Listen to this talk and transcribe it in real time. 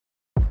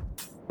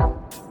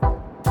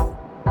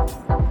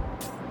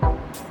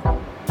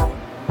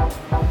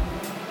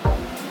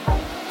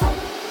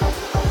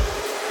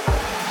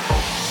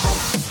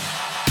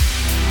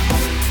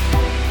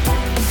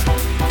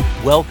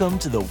Welcome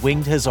to the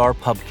Winged Hussar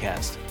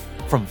Pubcast.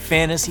 From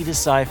fantasy to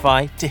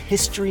sci-fi to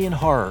history and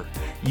horror,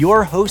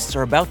 your hosts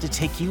are about to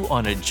take you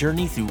on a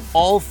journey through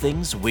all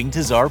things Winged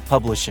Hussar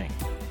Publishing.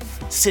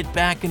 Sit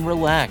back and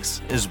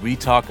relax as we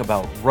talk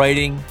about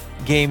writing,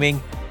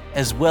 gaming,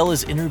 as well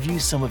as interview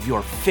some of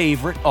your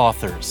favorite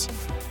authors.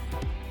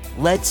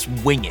 Let's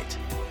wing it.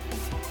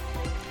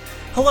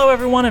 Hello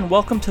everyone and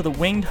welcome to the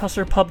Winged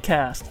Hussar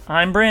Pubcast.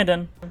 I'm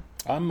Brandon.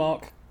 I'm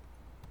Mark.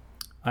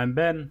 I'm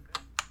Ben.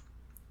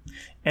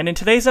 And in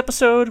today's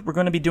episode, we're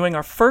going to be doing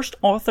our first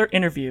author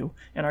interview.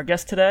 And our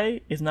guest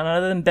today is none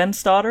other than Ben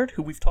Stoddard,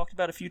 who we've talked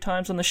about a few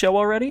times on the show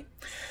already.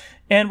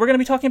 And we're going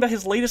to be talking about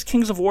his latest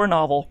Kings of War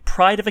novel,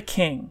 Pride of a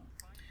King.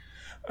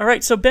 All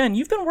right, so Ben,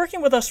 you've been working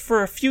with us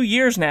for a few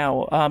years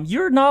now.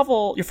 Your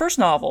first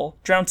novel,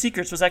 Drowned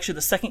Secrets, was actually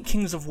the second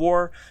Kings of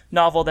War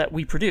novel that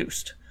we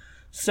produced.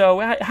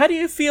 So how do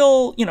you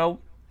feel,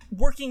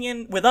 working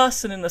in with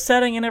us and in the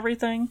setting and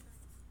everything?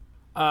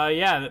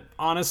 Yeah,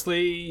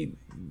 honestly,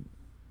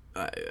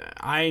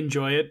 I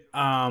enjoy it.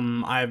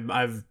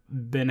 I've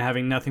been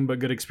having nothing but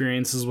good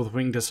experiences with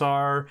Winged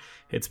Hussar.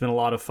 It's been a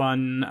lot of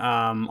fun.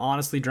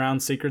 Honestly,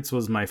 Drowned Secrets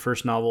was my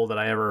first novel that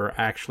I ever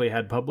actually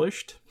had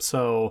published.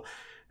 So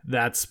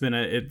it's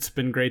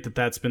been great that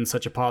that's been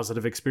such a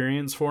positive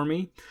experience for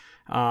me.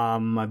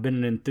 I've been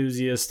an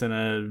enthusiast and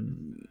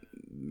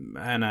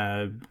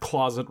a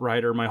closet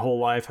writer my whole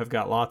life. I've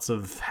got lots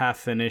of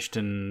half-finished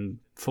and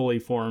fully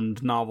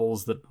formed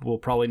novels that will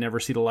probably never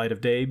see the light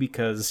of day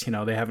because,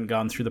 they haven't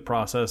gone through the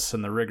process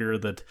and the rigor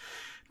that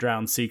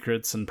Drowned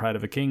Secrets and Pride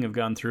of a King have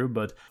gone through.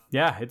 But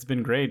yeah, it's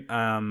been great.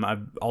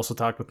 I've also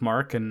talked with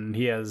Mark, and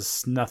he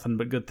has nothing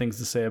but good things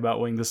to say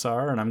about Winged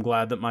Hussar, and I'm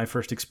glad that my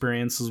first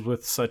experience was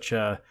with such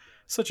a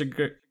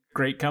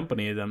great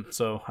company.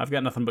 So I've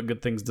got nothing but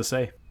good things to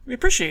say. We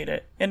appreciate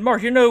it. And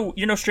Mark, you're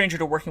no stranger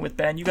to working with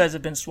Ben. You guys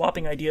have been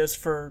swapping ideas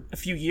for a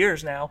few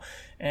years now,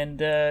 and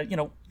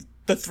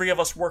the three of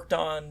us worked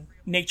on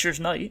Nature's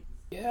Night.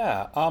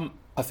 Yeah,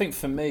 I think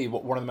for me,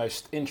 one of the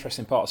most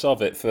interesting parts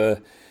of it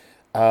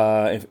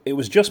it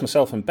was just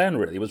myself and Ben,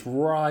 really. It was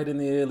right in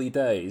the early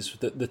days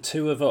that the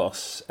two of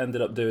us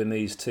ended up doing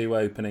these two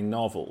opening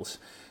novels.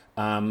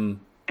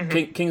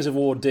 Kings of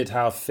War did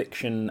have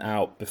fiction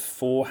out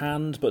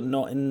beforehand, but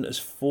not in as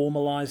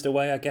formalised a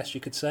way, I guess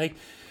you could say.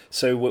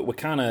 So we're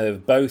kind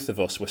of, both of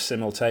us were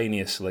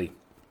simultaneously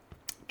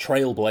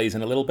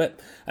trailblazing a little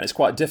bit, and it's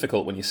quite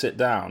difficult when you sit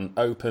down,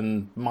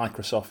 open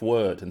Microsoft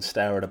Word and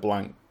stare at a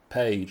blank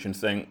page and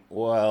think,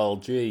 well,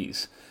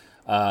 geez,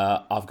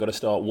 I've got to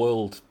start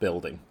world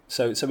building.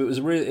 So it was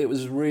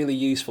really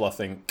useful, I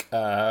think,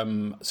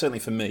 certainly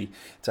for me,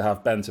 to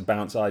have Ben to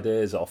bounce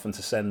ideas off and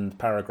to send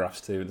paragraphs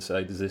to and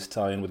say, does this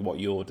tie in with what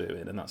you're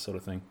doing and that sort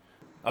of ththing.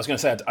 I was going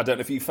to say, I don't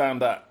know if you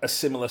found that a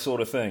similar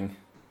sort of thing.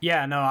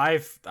 Yeah, no,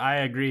 I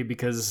agree,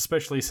 because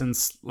especially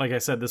since, like I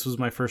said, this was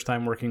my first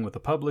time working with a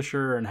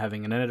publisher and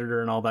having an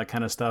editor and all that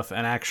kind of stuff,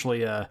 and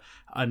actually a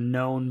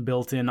known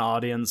built-in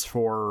audience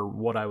for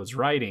what I was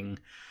writing.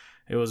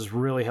 It was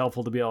really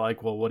helpful to be all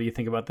like, well, what do you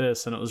think about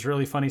this? And it was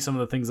really funny, some of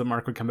the things that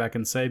Mark would come back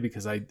and say,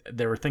 because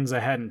there were things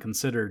I hadn't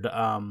considered.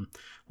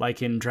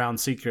 Like in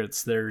Drowned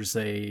Secrets, there's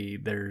a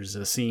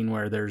scene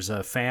where there's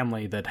a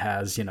family that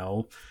has,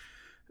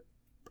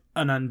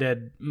 an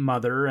undead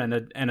mother and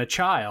a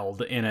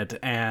child in it,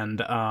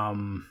 and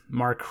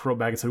Mark wrote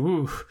back and said,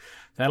 "Ooh,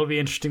 that'll be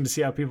interesting to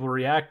see how people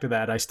react to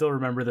that." I still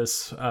remember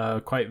this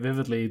quite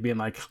vividly, being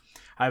like,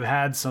 I've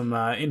had some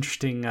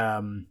interesting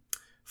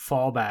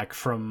fallback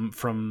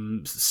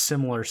from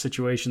similar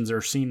situations,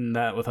 or seen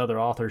that with other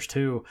authors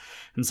too,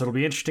 and so it'll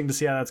be interesting to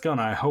see how that's going.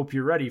 I hope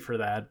you're ready for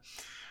that.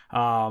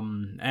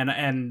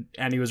 And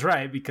he was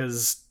right,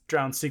 because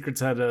Drowned Secrets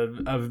had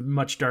a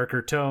much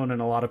darker tone,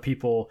 and a lot of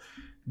people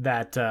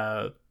that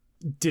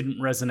didn't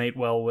resonate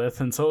well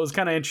with, and so it was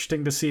kind of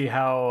interesting to see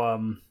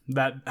how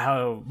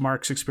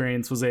Mark's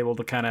experience was able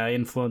to kind of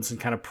influence and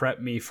kind of prep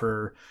me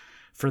for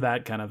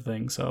that kind of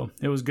thing. So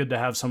it was good to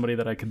have somebody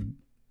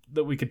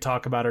that we could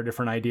talk about our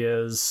different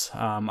ideas.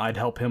 I'd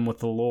help him with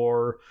the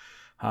lore,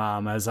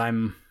 as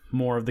I'm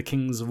more of the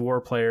Kings of War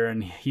player,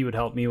 and he would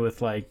help me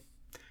with like,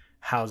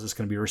 how's this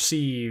going to be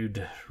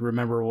received?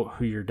 Remember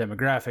who your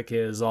demographic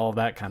is, all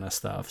that kind of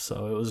stuff.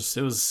 So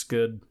it was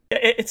good.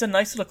 It's a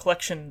nice little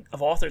collection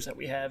of authors that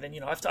we have, and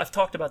I've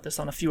talked about this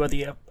on a few of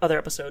the other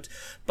episodes.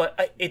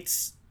 But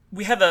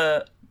we have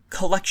a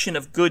collection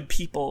of good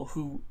people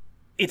who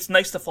it's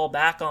nice to fall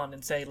back on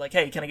and say, like,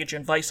 hey, can I get your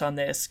advice on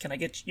this? Can I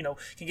get your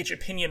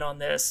opinion on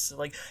this?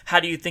 Like, how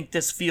do you think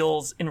this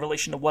feels in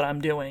relation to what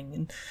I'm doing?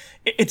 And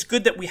it's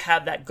good that we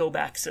have that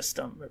fallback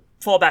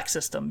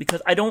system,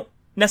 because I don't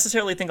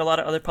necessarily think a lot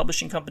of other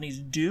publishing companies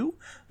do,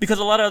 because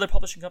a lot of other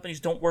publishing companies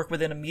don't work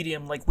within a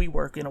medium like we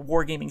work in a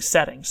wargaming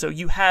setting. So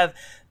you have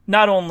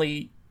not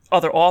only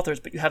other authors,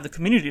 but you have the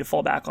community to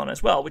fall back on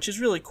as well, which is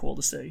really cool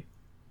to see.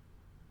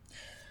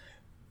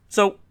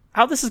 So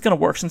how this is going to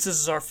work, since this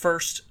is our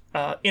first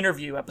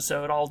interview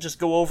episode, I'll just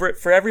go over it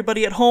for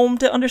everybody at home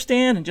to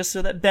understand, and just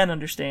so that Ben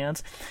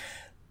understands.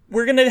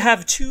 We're going to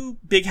have two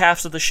big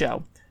halves of the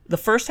show. The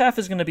first half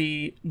is going to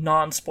be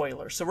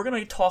non-spoiler. So we're going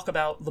to talk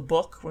about the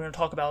book. We're going to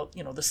talk about,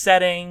 the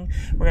setting.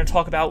 We're going to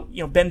talk about,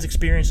 Ben's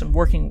experience in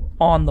working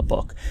on the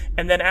book.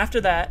 And then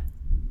after that,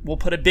 we'll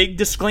put a big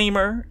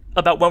disclaimer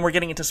about when we're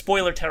getting into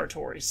spoiler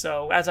territory.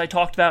 So as I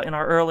talked about in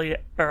our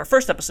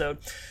first episode,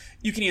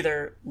 you can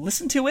either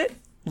listen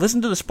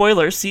to the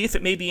spoilers, see if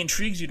it maybe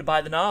intrigues you to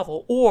buy the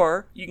novel,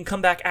 or you can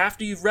come back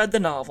after you've read the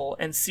novel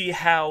and see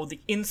how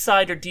the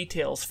insider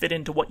details fit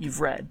into what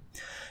you've read.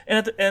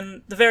 And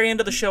at the very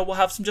end of the show, we'll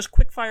have some just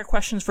quick fire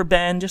questions for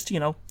Ben, just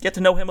to, get to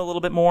know him a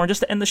little bit more, and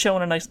just to end the show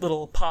on a nice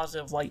little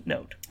positive, light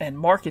note. And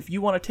Mark, if you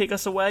want to take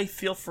us away,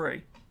 feel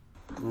free.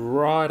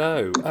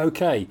 Righto.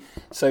 Okay,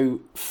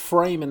 so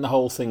framing the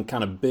whole thing,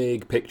 kind of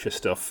big picture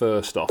stuff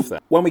first off then.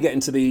 When we get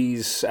into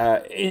these,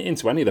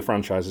 into any of the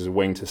franchises of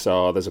Wing to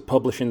Sar, there's a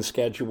publishing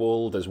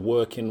schedule, there's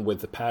working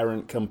with the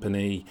parent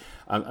company,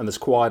 and there's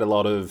quite a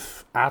lot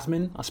of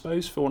admin, I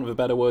suppose, for want of a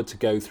better word, to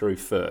go through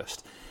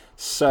first.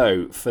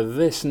 So, for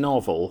this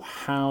novel,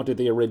 how did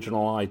the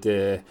original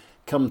idea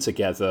come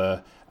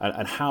together,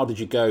 and how did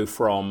you go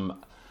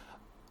from,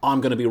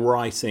 I'm going to be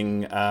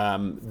writing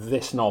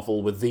this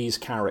novel with these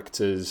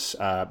characters,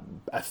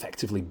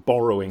 effectively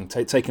borrowing,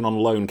 taking on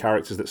loan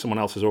characters that someone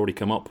else has already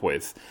come up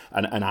with,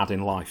 and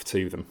adding life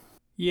to them?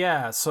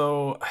 Yeah,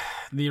 so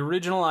the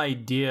original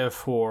idea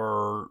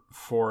for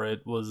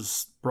it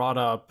was brought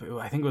up,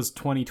 I think it was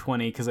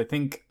 2020, because I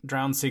think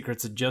Drowned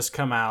Secrets had just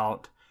come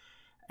out,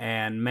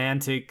 and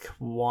Mantic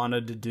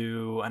wanted to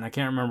do, and I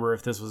can't remember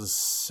if this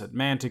was at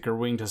Mantic or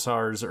Wing to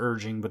Sar's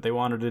urging, but they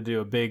wanted to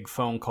do a big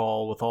phone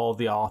call with all of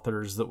the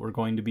authors that were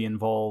going to be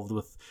involved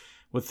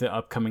with the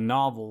upcoming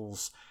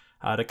novels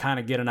to kind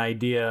of get an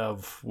idea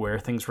of where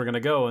things were going to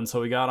go. And so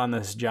we got on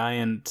this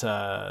giant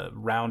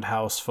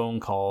roundhouse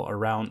phone call, or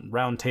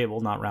round table,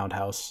 not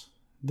roundhouse,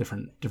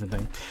 different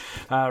thing,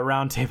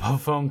 round table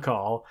phone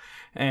call,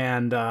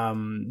 and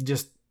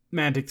just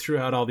Mantic threw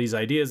out all these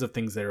ideas of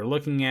things they were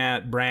looking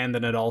at.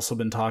 Brandon had also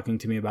been talking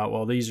to me about,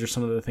 well, these are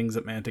some of the things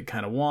that Mantic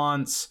kind of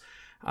wants.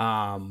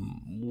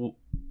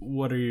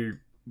 What did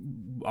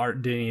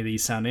any of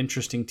these sound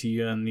interesting to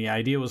you? And the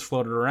idea was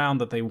floated around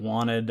that they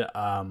wanted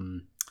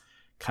kind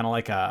of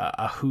like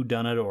a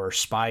whodunit or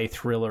spy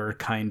thriller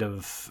kind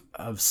of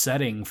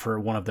setting for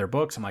one of their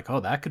books. I'm like, oh,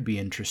 that could be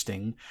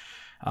interesting.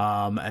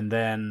 And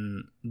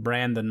then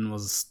Brandon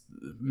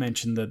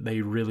mentioned that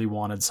they really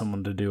wanted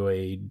someone to do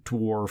a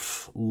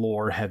dwarf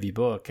lore heavy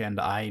book, and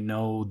I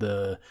know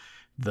the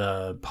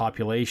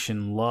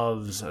population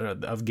loves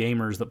of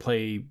gamers that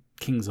play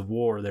Kings of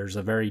War. There's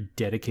a very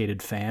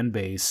dedicated fan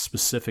base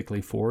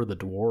specifically for the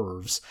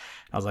dwarves.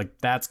 I was like,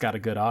 that's got a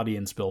good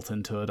audience built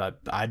into it.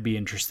 I'd be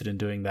interested in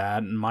doing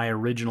that. And my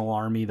original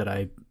army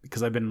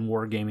because I've been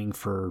wargaming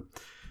for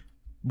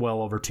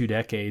well over 2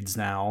 decades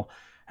now.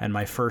 And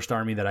my first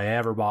army that I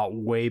ever bought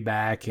way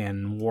back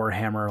in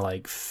Warhammer,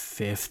 like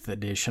 5th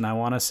edition, I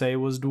want to say,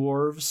 was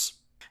dwarves.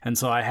 And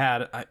so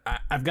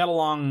I've got a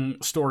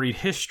long storied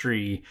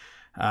history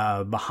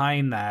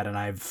behind that, and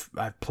I've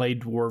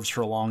played dwarves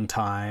for a long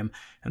time.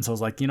 And so I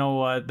was like, you know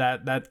what,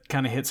 that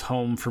kind of hits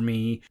home for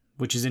me,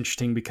 which is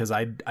interesting because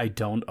I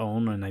don't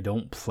own and I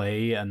don't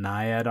play a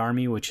Naiad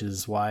army, which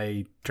is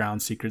why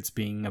Drowned Secrets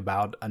being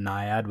about a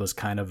Naiad was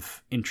kind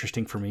of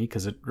interesting for me,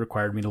 because it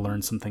required me to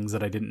learn some things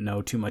that I didn't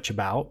know too much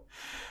about.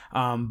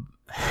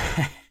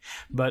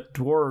 But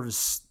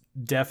dwarves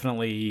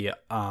definitely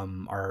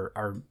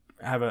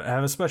have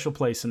a special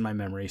place in my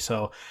memory.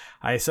 So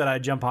I said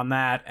I'd jump on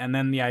that, and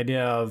then the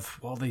idea of,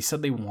 well, they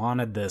said they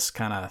wanted this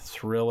kind of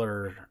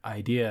thriller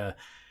idea,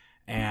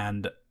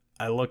 and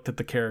I looked at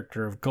the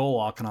character of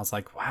Golok and I was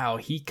like, wow,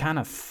 he kind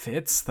of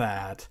fits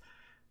that.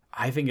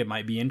 I think it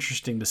might be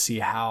interesting to see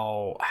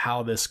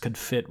how this could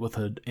fit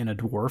in a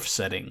dwarf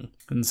setting.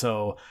 And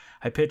so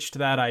I pitched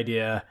that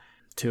idea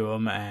to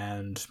him,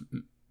 and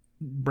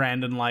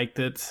Brandon liked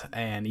it,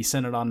 and he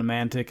sent it on to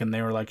Mantic, and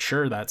they were like,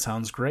 sure, that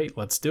sounds great,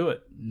 let's do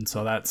it. And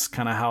so that's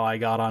kind of how I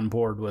got on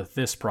board with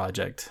this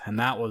project. And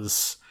that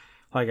was,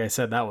 like I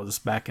said, that was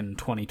back in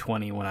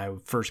 2020 when I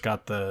first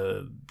got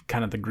the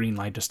green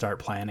light to start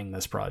planning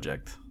this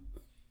project.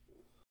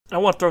 I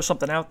want to throw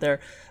something out there.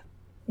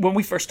 When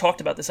we first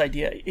talked about this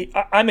idea,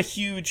 I'm a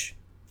huge,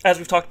 as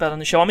we've talked about on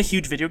the show, I'm a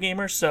huge video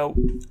gamer, so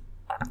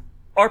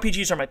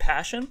RPGs are my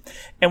passion.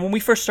 And when we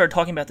first started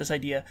talking about this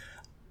idea,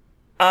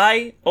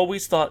 I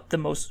always thought the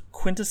most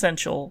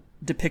quintessential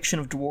depiction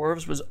of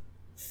dwarves was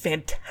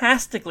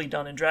fantastically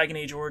done in Dragon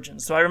Age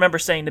Origins. So I remember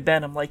saying to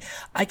Ben, I'm like,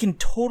 I can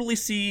totally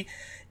see,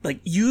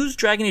 use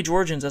Dragon Age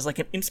Origins as an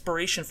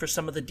inspiration for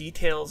some of the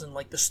details and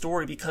the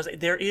story, because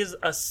there is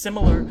a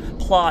similar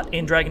plot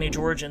in Dragon Age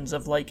Origins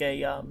of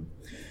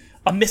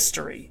a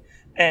mystery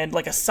and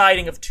a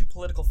siding of 2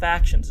 political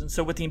factions. And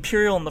so with the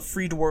Imperial and the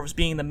Free Dwarves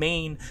being the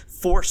main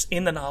force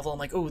in the novel, I'm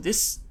like, oh,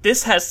 this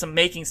has some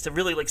makings to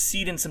really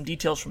seed in some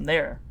details from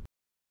there.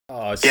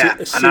 Oh, as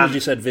soon as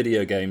you said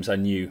video games, I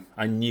knew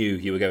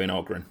you were going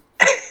Ogren.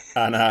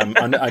 And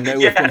I know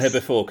we've been here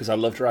before because I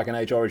love Dragon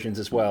Age Origins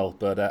as well.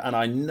 But and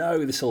I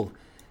know this will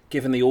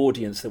given the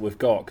audience that we've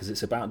got, because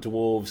it's about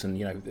dwarves and,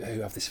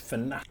 who have this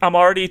fanatic... I'm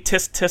already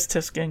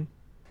tisking.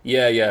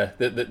 Yeah,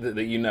 that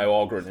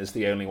Ogryn is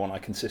the only one I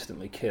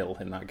consistently kill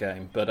in that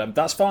game. But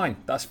that's fine.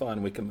 That's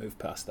fine. We can move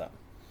past that.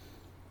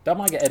 That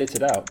might get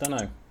edited out. Don't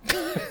know.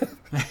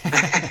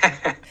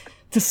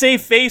 To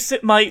save face,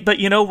 it might, but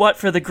you know what?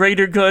 For the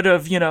greater good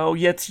of,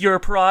 it's your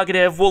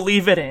prerogative, we'll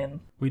leave it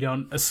in. We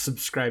don't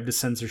subscribe to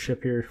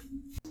censorship here.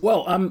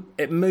 Well,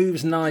 it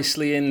moves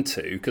nicely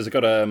into, because I've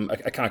got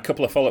a kind of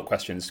couple of follow-up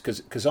questions,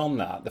 because on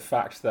that, the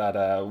fact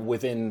that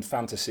within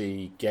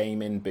fantasy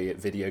gaming, be it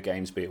video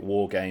games, be it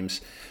war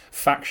games,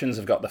 factions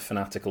have got the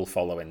fanatical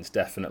followings,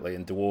 definitely,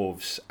 and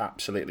dwarves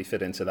absolutely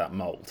fit into that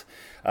mould.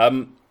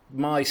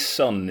 My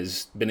son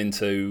has been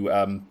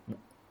into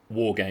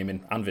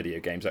wargaming and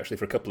video games actually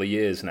for a couple of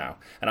years now,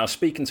 and I was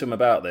speaking to him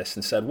about this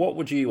and said, what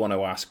would you want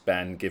to ask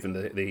Ben, given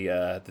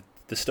the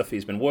stuff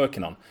he's been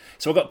working on?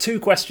 So I've got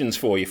 2 questions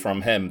for you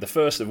from him, the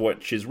first of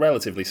which is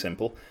relatively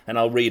simple, and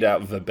I'll read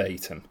out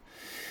verbatim.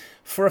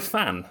 For a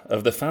fan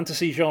of the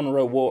fantasy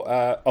genre and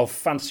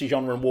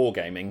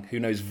wargaming who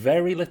knows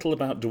very little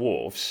about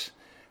dwarves,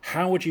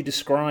 how would you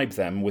describe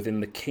them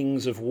within the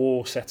Kings of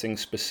War setting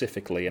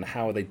specifically, and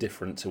how are they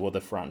different to other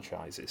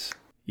franchises?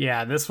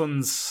 Yeah, this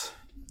one's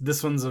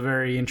a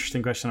very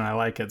interesting question, and I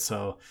like it.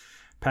 So,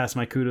 pass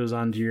my kudos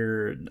onto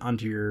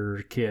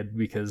your kid,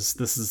 because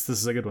this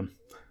is a good one.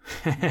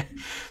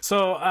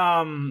 So,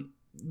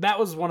 that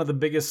was one of the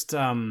biggest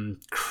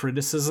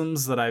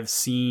criticisms that I've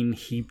seen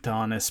heaped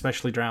on,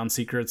 especially Drowned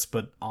Secrets,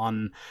 but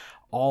on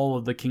all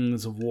of the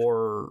Kings of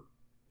War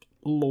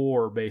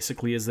lore.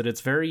 Basically, is that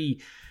it's very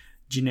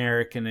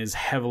generic and is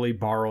heavily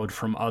borrowed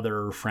from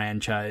other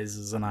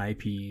franchises and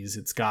IPs.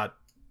 It's got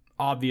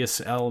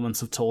obvious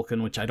elements of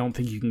Tolkien, which I don't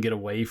think you can get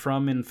away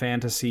from in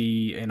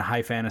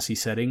high fantasy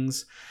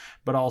settings,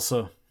 but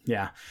also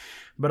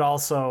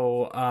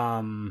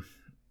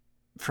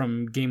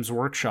from Games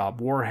Workshop,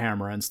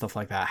 Warhammer, and stuff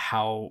like that,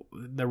 how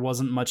there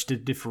wasn't much to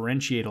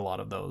differentiate a lot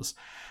of those.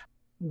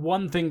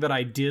 One thing that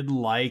I did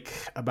like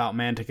about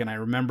Mantic, and I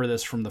remember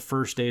this from the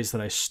first days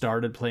that I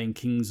started playing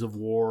Kings of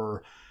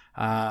War,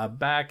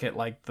 back at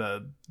like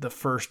the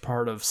first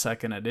part of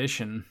 2nd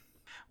edition,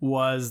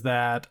 was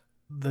that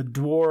the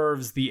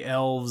dwarves, the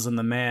elves, and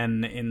the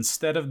men,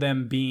 instead of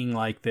them being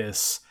like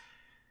this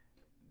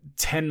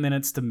 10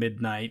 minutes to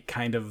midnight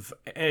kind of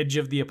edge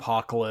of the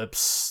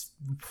apocalypse,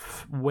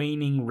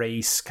 waning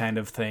race kind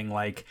of thing,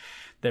 like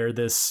they're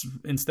this,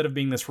 instead of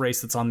being this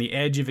race that's on the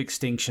edge of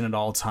extinction at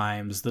all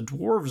times, the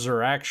dwarves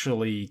are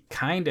actually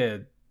kind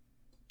of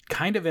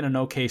in an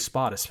okay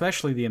spot,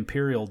 especially the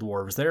Imperial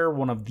dwarves. They're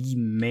one of the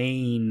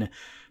main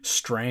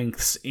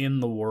strengths in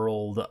the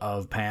world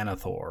of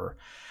Panathor.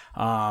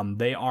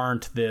 They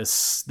aren't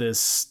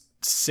this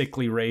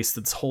sickly race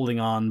that's holding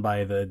on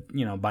by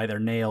their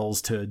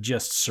nails to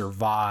just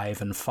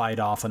survive and fight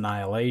off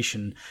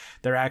annihilation.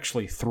 They're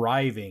actually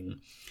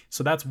thriving.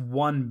 So that's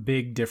one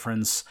big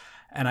difference.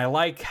 And I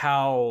like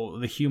how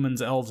the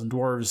humans, elves, and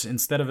dwarves,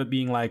 instead of it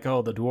being like,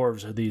 oh, the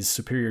dwarves are these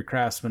superior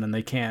craftsmen and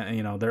they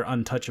can't, they're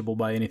untouchable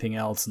by anything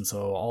else, and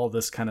so all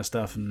this kind of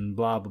stuff and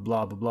blah, blah,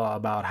 blah, blah, blah,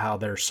 about how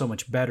they're so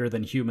much better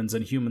than humans,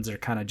 and humans are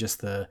kind of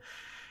just the,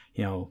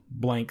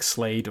 blank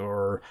slate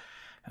or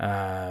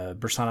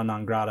persona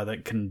non grata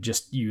that can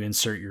just you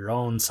insert your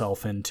own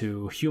self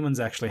into.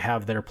 Humans actually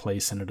have their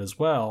place in it as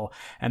well,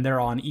 and they're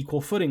on equal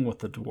footing with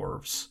the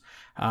dwarves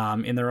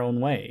in their own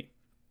way.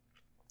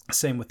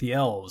 Same with the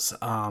elves.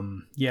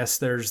 Yes,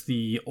 there's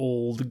the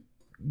old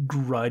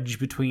grudge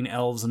between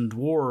elves and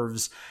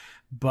dwarves,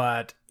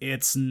 but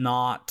it's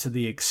not to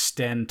the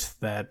extent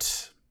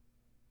that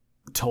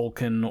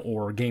Tolkien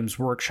or Games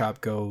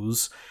Workshop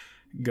goes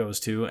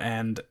to,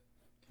 and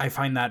I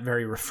find that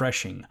very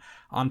refreshing.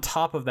 On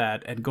top of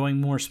that, and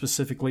going more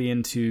specifically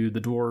into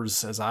the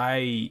dwarves as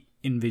I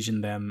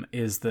envision them,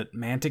 is that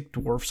Mantic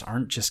dwarfs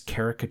aren't just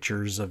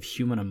caricatures of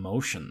human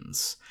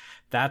emotions.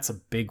 That's a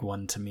big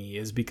one to me,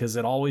 is because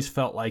it always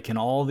felt like in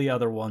all the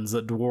other ones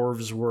that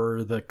dwarves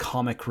were the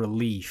comic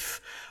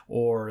relief,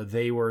 or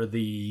they were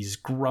these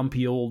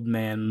grumpy old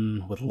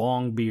men with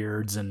long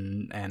beards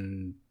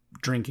and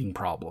drinking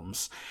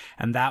problems.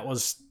 And that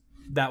was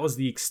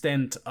the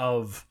extent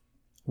of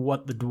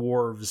what the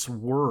dwarves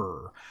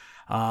were.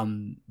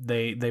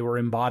 They were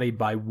embodied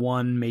by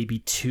one, maybe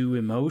two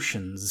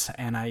emotions,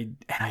 and I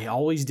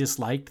always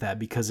disliked that,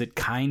 because it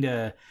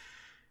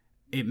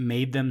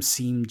made them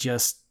seem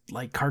just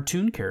like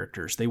cartoon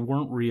characters. They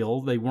weren't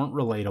real, they weren't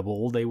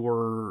relatable, they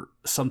were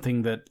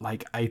something that,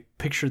 like, I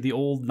picture the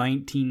old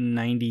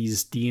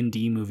 1990s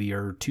D&D movie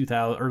or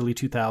early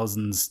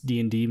 2000s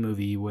D&D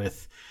movie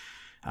with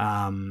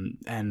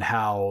and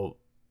how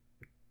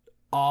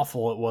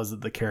awful it was that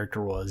the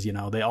character was. The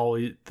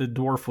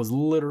dwarf was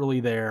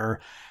literally there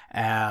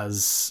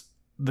as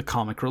the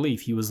comic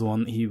relief. He was the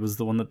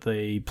one that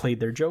they played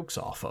their jokes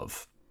off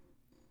of.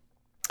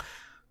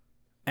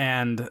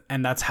 and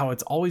that's how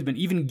it's always been.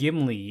 Even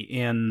Gimli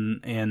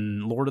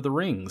in Lord of the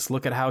Rings,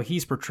 look at how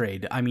he's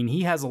portrayed. I mean,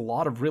 he has a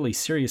lot of really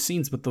serious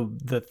scenes, but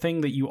the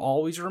thing that you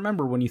always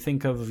remember when you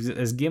think of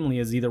as Gimli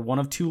is either one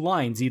of two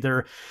lines: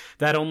 either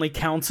that only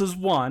counts as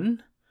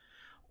one,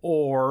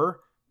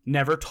 or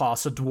never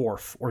toss a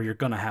dwarf, or you're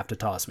gonna have to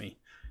toss me.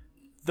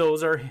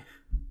 Those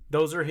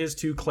are his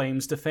two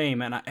claims to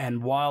fame.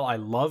 And while I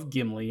love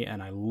Gimli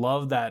and I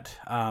love that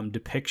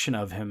depiction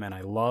of him, and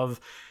I love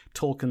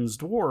Tolkien's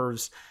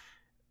dwarves,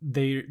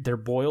 they're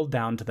boiled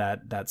down to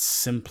that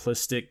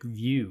simplistic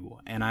view,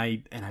 and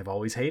I've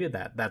always hated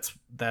that.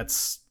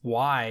 That's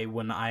why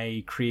when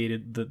I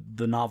created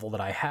the novel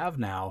that I have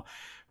now,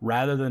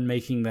 rather than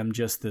making them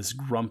just this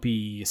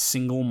grumpy,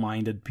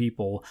 single-minded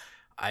people,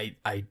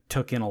 I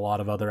took in a lot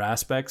of other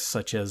aspects,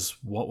 such as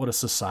what would a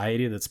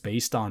society that's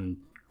based on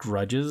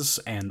grudges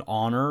and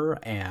honor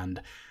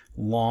and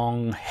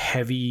long,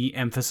 heavy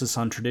emphasis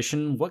on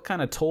tradition, what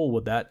kind of toll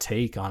would that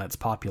take on its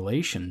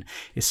population,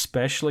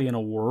 especially in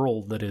a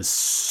world that is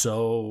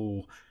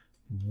so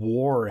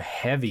war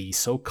heavy,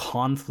 so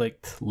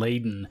conflict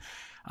laden,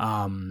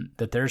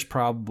 that there's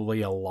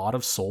probably a lot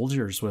of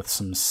soldiers with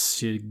some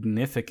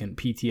significant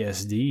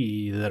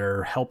PTSD that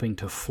are helping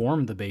to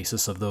form the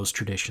basis of those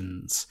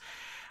traditions.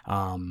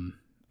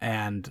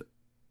 And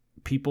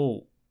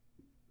people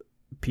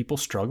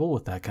struggle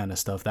with that kind of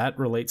stuff. That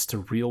relates to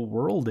real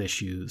world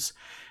issues.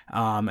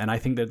 And I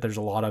think that there's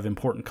a lot of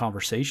important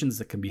conversations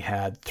that can be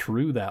had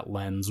through that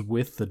lens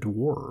with the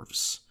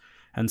dwarves.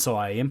 And so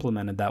I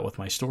implemented that with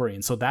my story.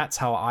 And so that's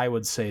how I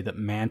would say that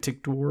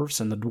Mantic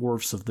dwarves and the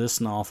dwarves of this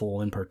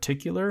novel in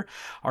particular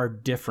are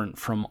different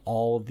from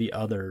all of the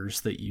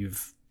others that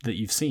you've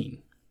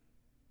seen.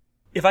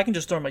 If I can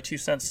just throw my 2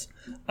 cents,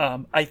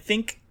 I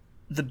think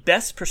the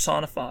best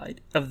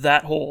personified of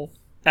that whole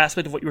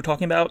aspect of what you were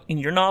talking about in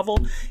your novel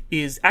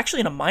is actually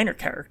in a minor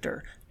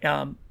character.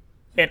 And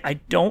I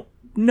don't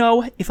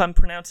know if I'm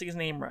pronouncing his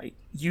name right.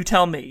 You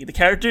tell me. The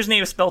character's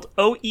name is spelled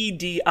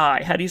Oedi.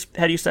 How do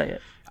you say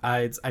it?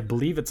 I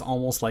believe it's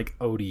almost like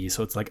Odie,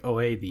 so it's like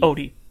Oedi.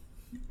 Odie.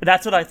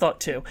 That's what I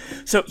thought too.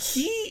 So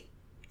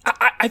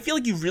I feel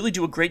like you really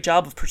do a great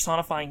job of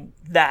personifying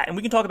that, and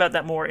we can talk about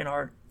that more in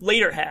our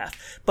later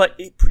half. But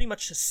pretty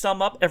much to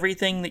sum up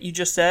everything that you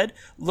just said,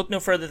 look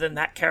no further than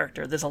that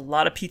character. There's a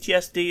lot of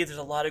PTSD. There's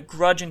a lot of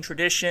grudge and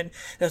tradition.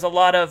 There's a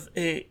lot of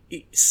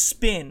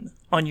spin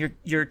on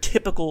your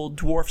typical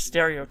dwarf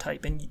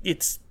stereotype, and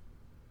it's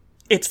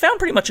found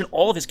pretty much in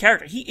all of his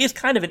character. He is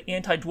kind of an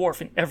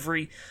anti-dwarf in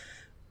every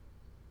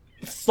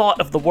thought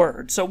of the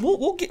word. So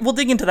we'll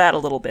dig into that a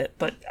little bit,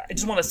 but I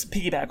just want to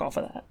piggyback off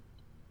of that.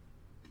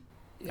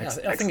 Yeah,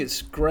 I think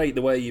it's great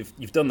the way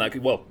you've done that.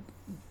 Well,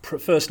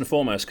 first and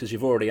foremost, because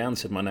you've already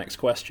answered my next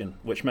question,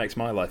 which makes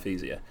my life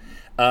easier,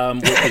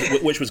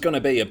 which was going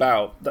to be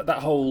about that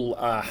whole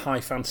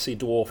high fantasy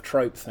dwarf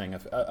trope thing.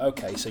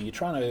 Okay, so you're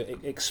trying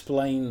to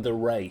explain the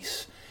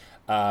race,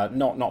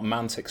 not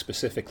Mantic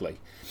specifically,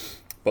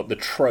 but the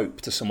trope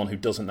to someone who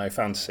doesn't know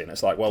fantasy. And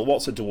it's like, well,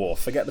 what's a dwarf?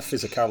 Forget the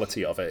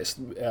physicality of it.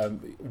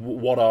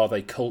 What are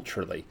they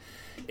culturally?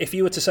 If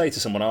you were to say to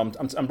someone,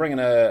 I'm bringing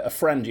a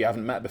friend you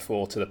haven't met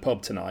before to the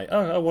pub tonight,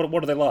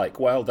 what are they like?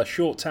 Well, they're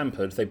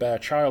short-tempered, they bear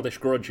childish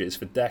grudges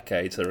for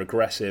decades, they're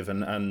aggressive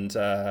and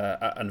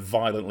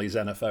violently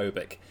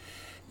xenophobic.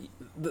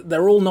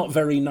 They're all not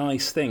very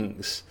nice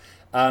things,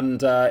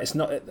 and it's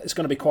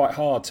going to be quite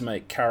hard to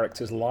make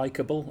characters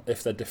likeable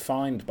if they're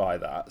defined by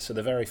that. So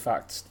the very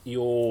fact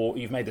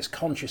you've made this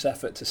conscious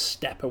effort to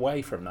step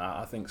away from that,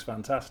 I think is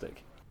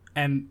fantastic.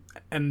 And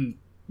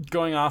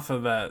going off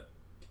of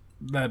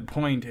that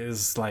point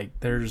is like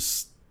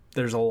there's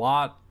a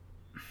lot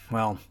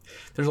in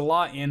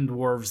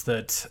dwarves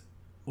that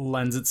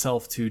lends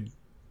itself to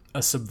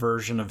a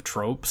subversion of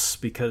tropes,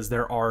 because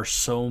there are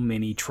so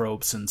many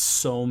tropes and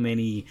so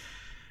many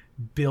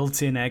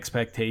built-in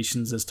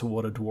expectations as to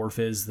what a dwarf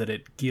is that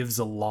it gives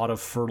a lot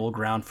of fertile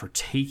ground for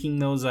taking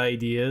those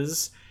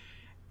ideas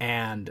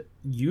and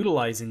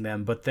utilizing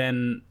them, but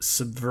then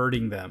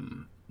subverting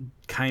them,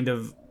 kind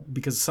of,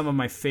 because some of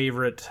my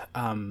favorite,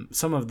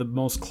 some of the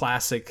most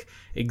classic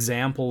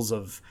examples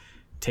of,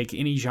 take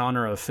any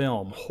genre of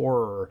film,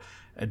 horror,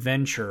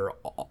 adventure,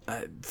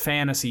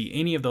 fantasy,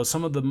 any of those,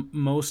 some of the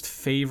most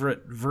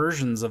favorite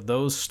versions of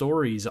those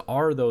stories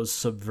are those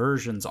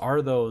subversions,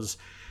 are those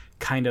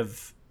kind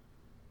of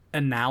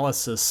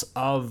analysis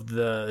of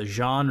the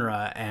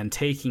genre and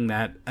taking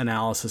that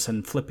analysis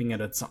and flipping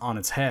it on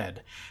its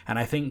head. And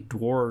I think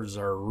dwarves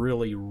are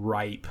really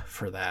ripe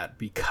for that,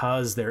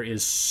 because there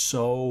is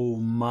so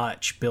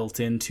much built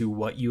into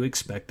what you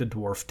expect a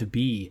dwarf to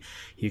be.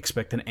 You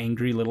expect an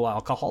angry little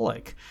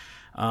alcoholic,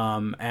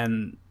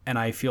 and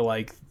I feel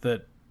like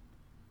that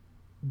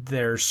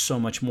there's so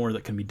much more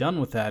that can be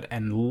done with that,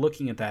 and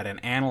looking at that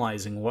and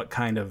analyzing what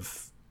kind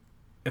of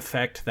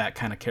effect that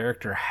kind of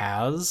character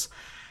has.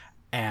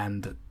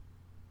 And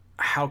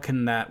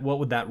what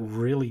would that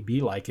really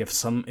be like if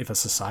a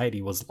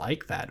society was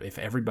like that? If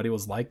everybody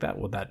was like that,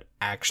 would that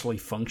actually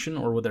function,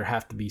 or would there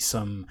have to be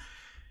some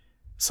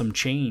some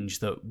change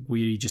that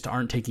we just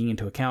aren't taking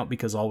into account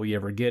because all we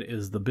ever get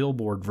is the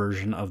billboard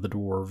version of the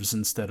dwarves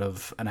instead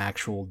of an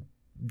actual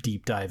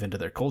deep dive into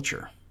their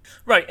culture.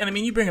 Right, and I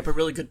mean, you bring up a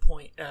really good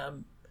point.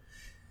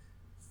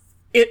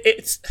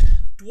 It's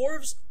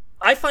dwarves.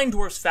 I find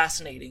dwarves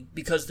fascinating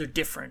because they're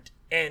different,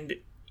 and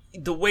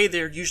the way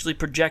they're usually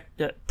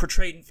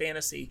portrayed in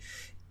fantasy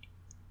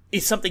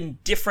is something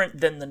different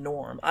than the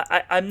norm.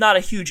 I'm not a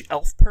huge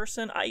elf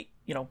person.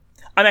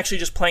 I'm actually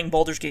just playing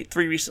Baldur's Gate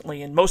 3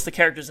 recently, and most of the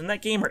characters in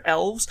that game are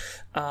elves,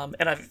 and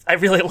I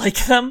really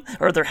like them,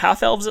 or they're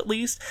half-elves at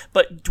least,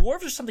 but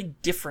dwarves are something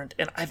different,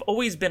 and I've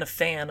always been a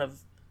fan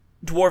of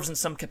dwarves in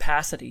some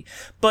capacity,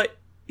 but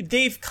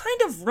they've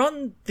kind of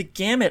run the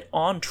gamut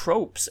on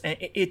tropes, and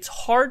it's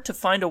hard to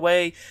find a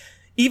way,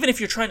 even if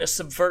you're trying to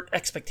subvert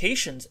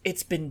expectations,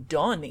 it's been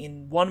done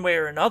in one way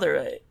or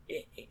another.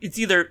 It's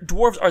either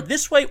dwarves are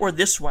this way or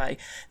this way.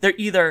 They're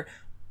either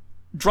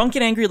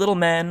drunken, angry little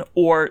men,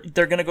 or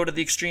they're going to go to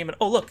the extreme and,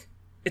 oh, look,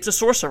 it's a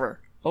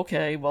sorcerer.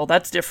 Okay, well,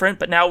 that's different,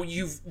 but now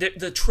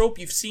the trope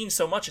you've seen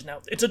so much is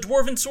now, it's a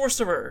dwarven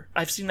sorcerer.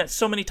 I've seen that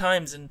so many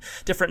times in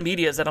different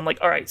medias that I'm like,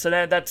 all right, so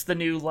that's the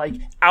new, like,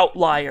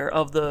 outlier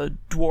of the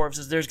dwarves,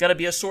 is there's got to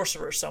be a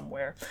sorcerer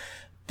somewhere.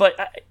 But,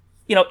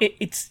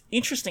 it's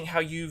interesting how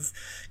you've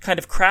kind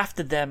of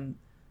crafted them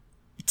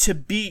to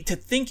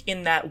think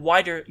in that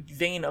wider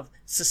vein of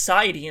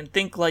society and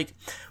think like,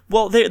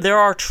 well, there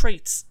are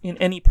traits in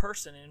any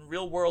person in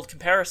real world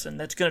comparison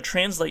that's going to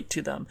translate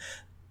to them.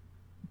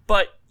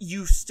 But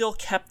you still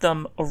kept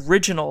them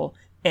original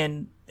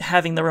and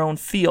having their own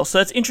feel. So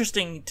that's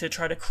interesting to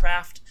try to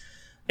craft.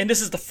 And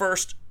this is the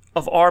first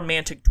of our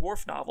Mantic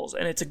dwarf novels,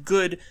 and it's a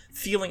good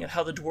feeling of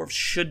how the dwarves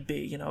should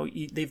be.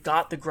 They've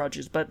got the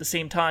grudges, but at the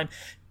same time,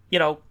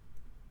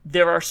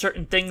 there are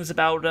certain things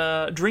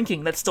about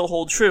drinking that still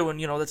hold true.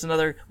 And, that's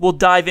another, we'll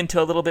dive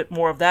into a little bit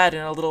more of that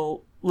in a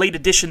little late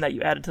edition that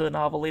you added to the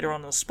novel later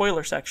on in the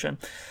spoiler section.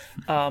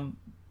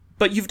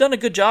 But you've done a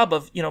good job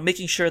of,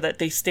 making sure that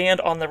they stand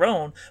on their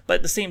own, but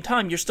at the same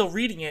time, you're still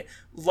reading it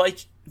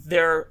like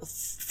they're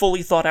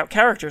fully thought out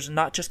characters and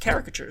not just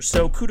caricatures.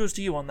 So kudos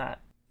to you on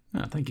that.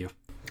 Oh, thank you.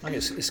 I think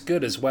it's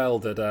good as well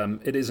that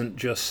it isn't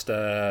just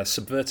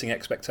subverting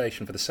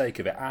expectation for the sake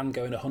of it and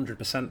going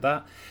 100%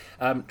 that.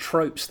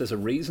 Tropes, there's a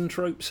reason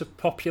tropes are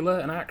popular,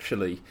 and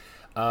actually,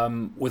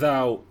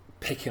 without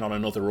picking on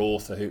another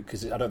author,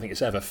 because I don't think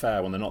it's ever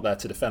fair when they're not there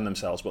to defend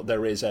themselves, but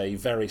there is a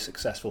very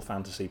successful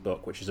fantasy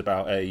book which is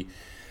about a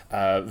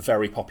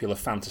very popular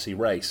fantasy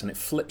race, and it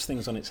flips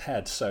things on its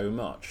head so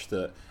much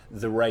that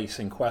the race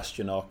in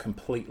question are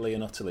completely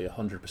and utterly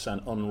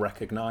 100%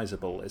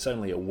 unrecognisable. It's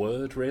only a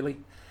word, really.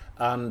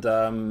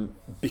 And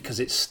because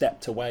it's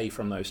stepped away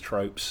from those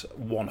tropes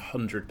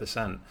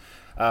 100%.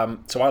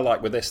 So I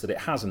like with this that it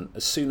hasn't.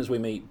 As soon as we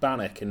meet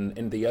Bannock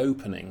in the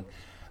opening,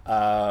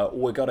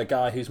 we've got a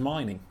guy who's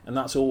mining, and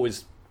that's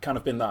always kind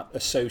of been that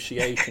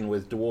association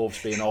with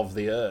dwarves being of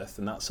the earth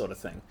and that sort of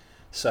thing.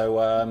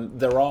 So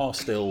there are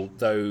still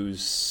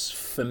those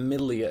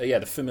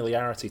the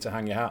familiarity to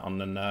hang your hat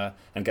on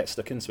and get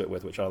stuck into it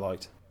with, which I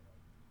liked.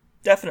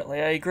 Definitely,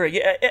 I agree.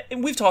 Yeah,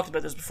 and we've talked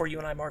about this before, you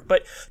and I, Mark,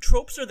 but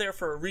tropes are there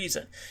for a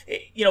reason.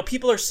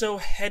 People are so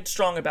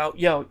headstrong about,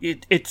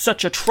 it's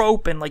such a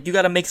trope and, like, you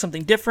got to make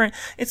something different.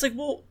 It's like,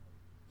 well,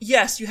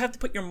 yes, you have to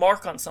put your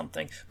mark on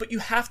something, but you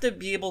have to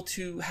be able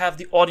to have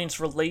the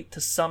audience relate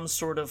to some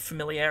sort of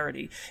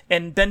familiarity.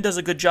 And Ben does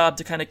a good job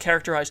to kind of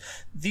characterize,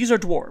 these are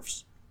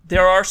dwarves.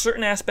 There are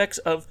certain aspects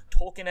of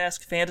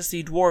Tolkien-esque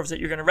fantasy dwarves that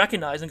you're going to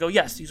recognize and go,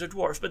 yes, these are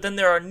dwarves. But then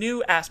there are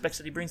new aspects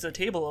that he brings to the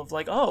table of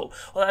like, oh,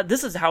 well,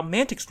 this is how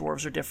Mantic's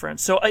dwarves are different.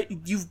 So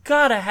you've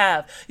got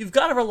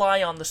to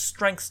rely on the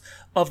strengths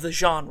of the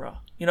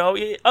genre.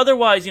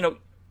 Otherwise,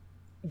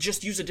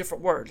 just use a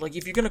different word. Like,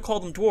 if you're going to call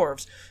them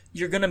dwarves,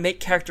 you're going to make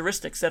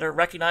characteristics that are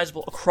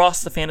recognizable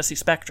across the fantasy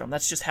spectrum.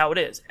 That's just how it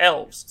is.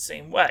 Elves,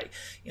 same way.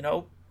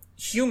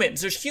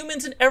 Humans. There's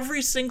humans in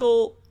every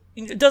single...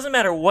 It doesn't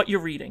matter what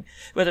you're reading,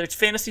 whether it's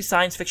fantasy,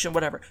 science fiction,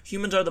 whatever.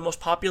 Humans are the most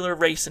popular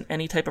race in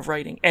any type of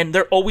writing, and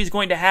they're always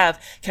going to have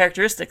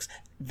characteristics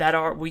that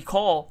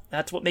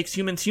that's what makes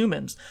humans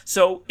humans.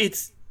 So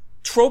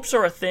tropes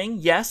are a thing,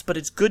 yes, but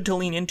it's good to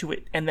lean into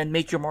it and then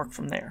make your mark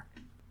from there.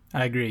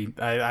 I agree.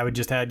 I would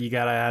just add, you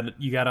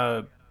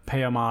gotta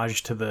pay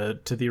homage to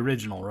the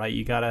original, right?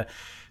 You gotta,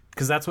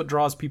 because that's what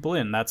draws people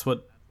in. That's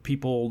what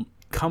people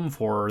come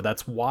for.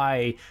 That's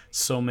why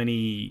so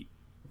many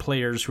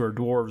players who are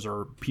dwarves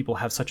or people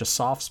have such a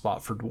soft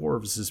spot for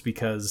dwarves, is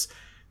because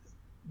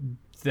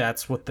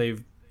that's what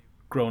they've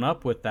grown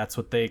up with, that's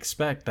what they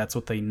expect, that's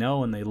what they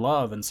know and they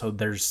love, and so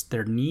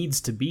there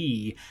needs to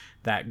be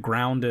that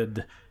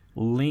grounded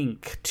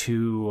link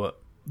to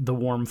the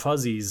warm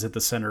fuzzies at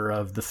the center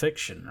of the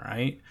fiction,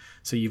 right?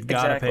 So you've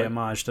got to pay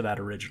homage to that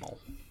original.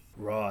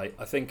 Right.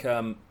 I think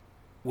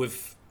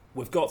with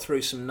we've got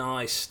through some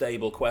nice,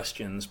 stable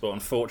questions, but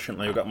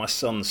unfortunately we've got my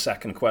son's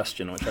second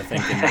question, which I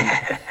think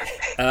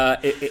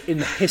in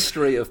the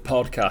history of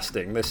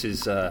podcasting, this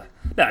is... no,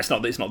 it's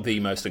not the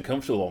most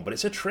uncomfortable one, but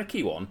it's a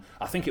tricky one.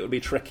 I think it would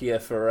be trickier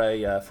for a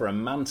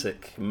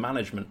Mantic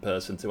management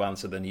person to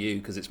answer than you,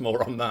 because it's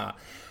more on that.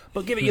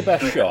 But give it your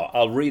best shot.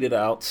 I'll read it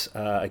out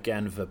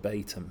again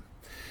verbatim.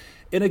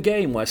 In a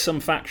game where some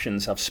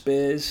factions have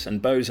spears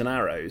and bows and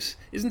arrows,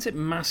 isn't it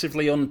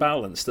massively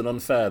unbalanced and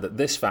unfair that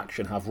this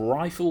faction have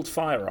rifled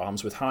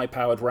firearms with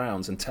high-powered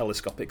rounds and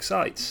telescopic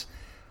sights?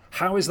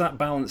 How is that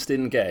balanced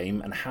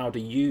in-game, and how do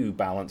you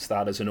balance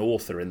that as an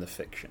author in the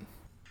fiction?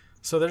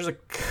 So there's a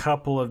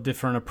couple of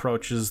different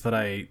approaches that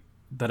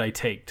I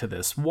take to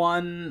this.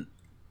 One,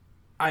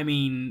 I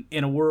mean,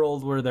 in a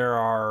world where there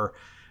are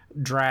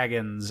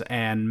dragons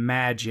and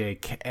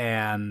magic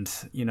and,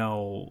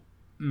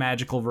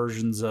 magical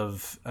versions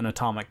of an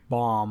atomic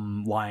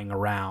bomb lying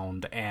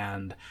around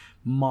and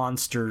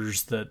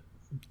monsters that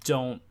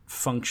don't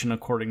function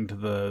according to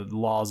the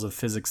laws of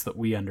physics that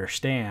we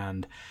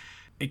understand,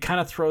 it kind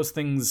of throws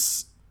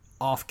things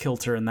off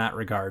kilter in that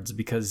regards,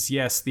 because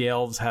yes, the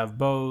elves have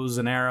bows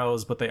and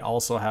arrows, but they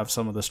also have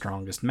some of the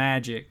strongest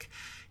magic.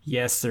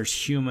 Yes,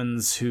 there's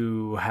humans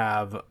who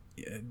have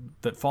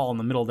that fall in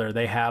the middle there.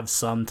 They have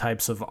some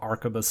types of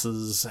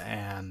arquebuses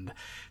and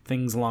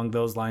things along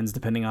those lines,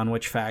 depending on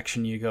which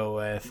faction you go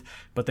with.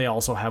 But they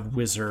also have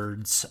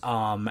wizards,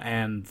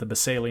 and the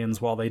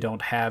Basalians, while they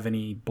don't have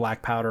any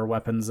black powder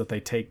weapons that they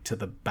take to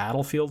the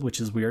battlefield,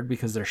 which is weird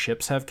because their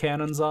ships have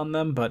cannons on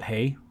them, but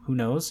hey, who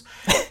knows?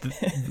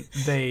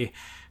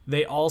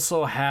 they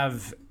also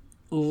have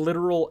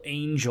literal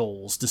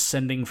angels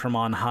descending from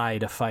on high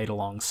to fight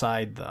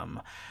alongside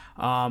them.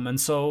 And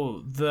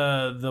so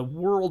the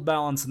world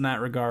balance in that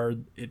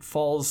regard, it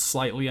falls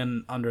slightly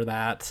under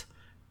that,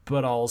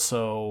 but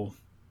also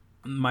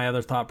my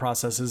other thought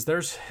process is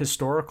there's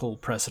historical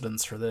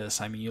precedents for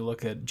this. I mean, you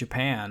look at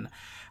Japan,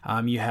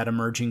 you had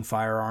emerging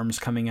firearms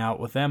coming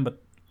out with them,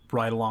 but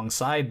right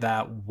alongside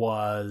that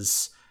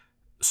was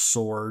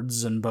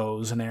swords and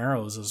bows and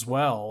arrows as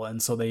well.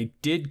 And so they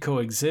did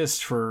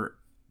coexist for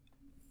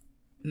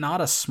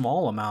not a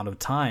small amount of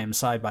time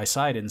side by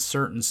side in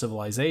certain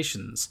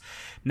civilizations.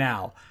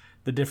 Now,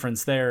 the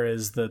difference there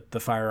is that the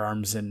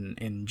firearms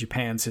in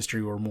Japan's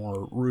history were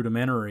more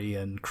rudimentary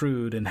and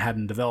crude and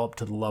hadn't developed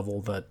to the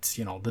level that,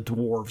 the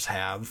dwarves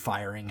have,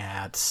 firing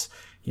at,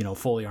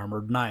 fully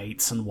armored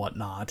knights and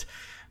whatnot.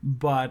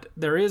 But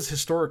there is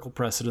historical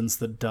precedence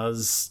that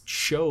does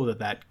show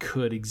that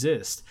could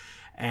exist.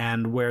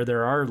 And where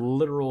there are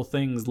literal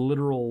things,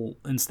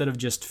 instead of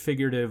just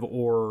figurative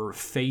or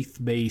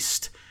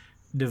faith-based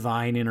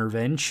divine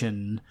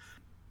intervention,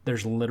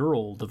 there's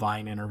literal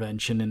divine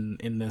intervention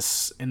in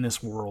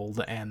this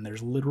world, and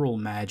there's literal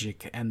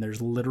magic, and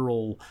there's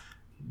literal,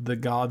 the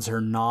gods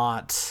are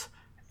not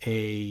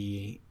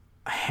a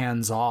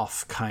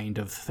hands-off kind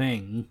of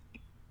thing,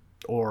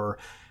 or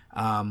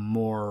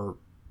more,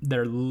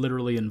 they're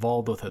literally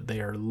involved with it.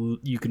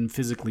 You can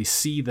physically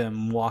see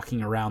them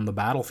walking around the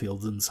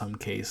battlefields in some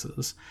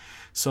cases.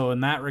 So in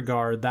that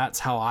regard, that's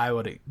how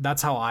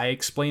I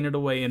explain it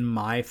away in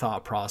my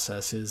thought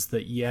process, is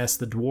that yes,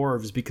 the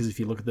dwarves, because if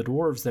you look at the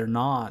dwarves, they're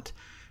not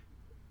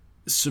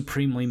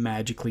supremely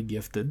magically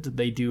gifted.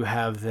 They do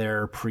have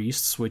their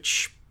priests,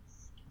 which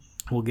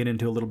we'll get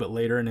into a little bit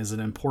later, and is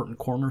an important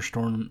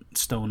cornerstone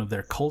of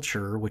their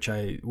culture, which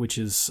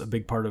is a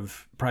big part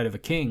of Pride of a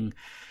King.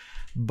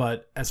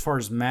 But as far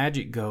as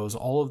magic goes,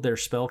 all of their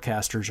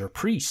spellcasters are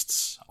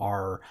priests,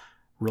 are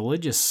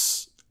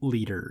religious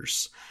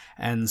leaders.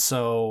 And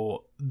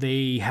so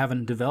they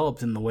haven't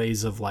developed in the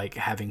ways of like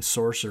having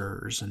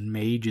sorcerers and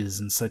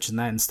mages and such and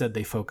that. Instead,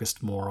 they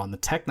focused more on the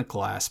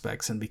technical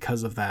aspects. And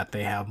because of that,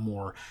 they have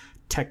more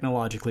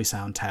technologically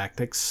sound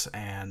tactics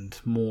and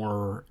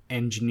more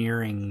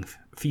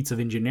feats of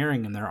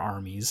engineering in their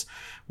armies.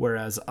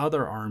 Whereas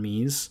other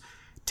armies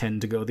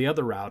tend to go the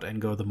other route and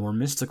go the more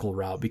mystical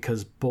route,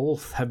 because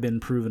both have been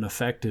proven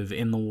effective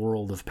in the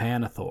world of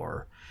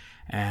Panathor.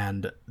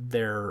 And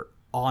they're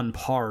on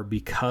par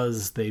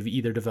because they've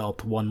either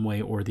developed one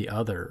way or the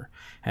other.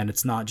 And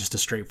it's not just a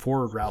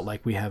straightforward route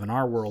like we have in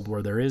our world,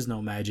 where there is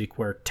no magic,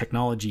 where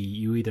technology,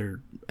 you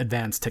either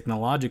advance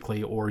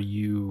technologically or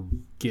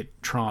you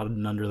get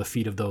trodden under the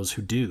feet of those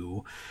who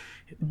do.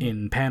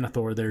 In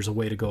Panathor, there's a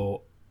way to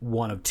go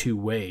one of two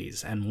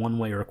ways, and one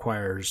way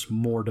requires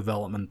more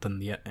development than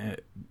the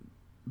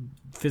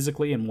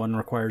physically, and one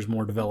requires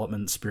more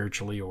development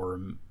spiritually or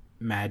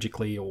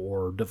magically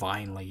or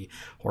divinely,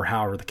 or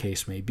however the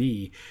case may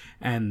be.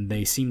 And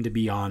they seem to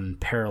be on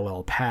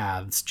parallel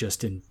paths,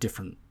 just in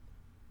different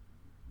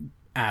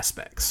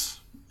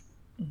aspects.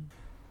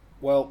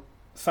 Well,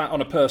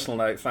 on a personal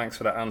note, thanks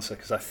for that answer,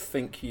 because I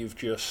think you've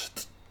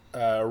just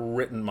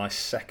written my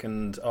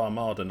second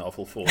Armada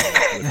novel for me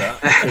with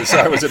that, because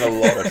I was in a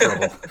lot of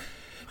trouble.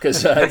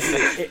 Because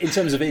in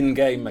terms of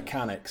in-game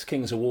mechanics,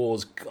 Kings of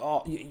War's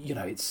got,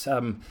 it's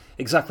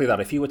exactly that.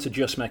 If you were to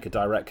just make a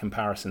direct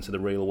comparison to the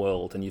real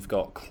world, and you've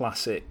got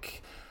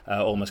classic,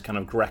 almost kind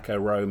of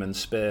Greco-Roman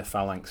spear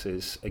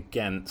phalanxes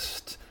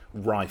against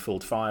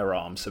rifled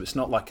firearms. So it's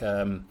not like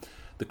the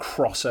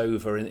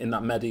crossover in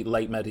that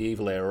late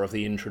medieval era of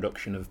the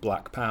introduction of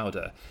black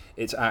powder.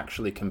 It's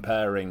actually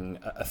comparing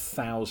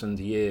 1,000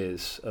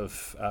 years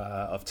of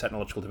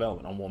technological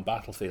development on one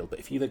battlefield. But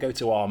if you go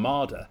to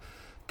Armada,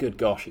 good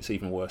gosh, it's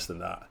even worse than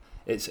that.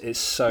 It's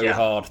so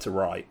hard to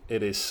write.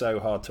 It is so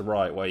hard to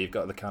write, where you've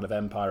got the kind of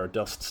Empire of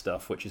Dust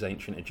stuff, which is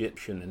ancient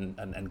Egyptian,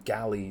 and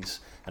galleys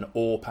and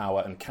oar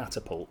power and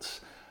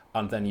catapults,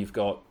 and then you've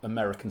got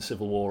American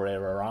Civil War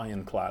era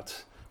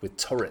ironclads with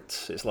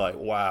turrets. It's like,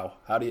 wow,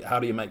 how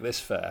do you make this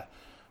fair?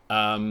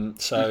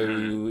 So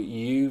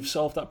you've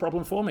solved that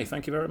problem for me.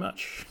 Thank you very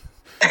much.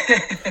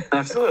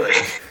 Absolutely,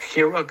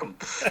 you're welcome.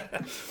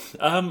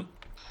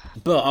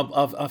 But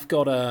I've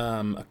got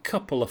a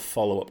couple of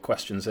follow-up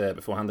questions here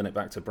before handing it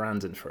back to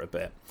Brandon for a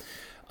bit.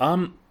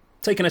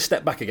 Taking a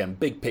step back again,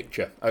 big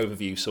picture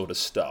overview sort of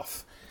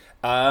stuff.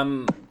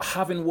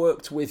 Having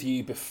worked with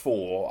you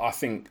before, I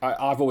think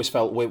I've always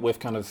felt we've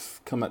kind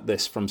of come at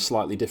this from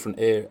slightly different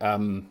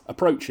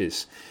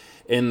approaches,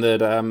 in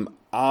that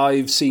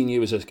I've seen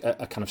you as a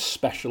kind of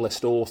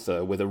specialist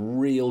author with a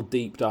real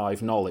deep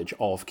dive knowledge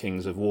of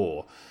Kings of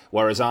War,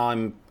 whereas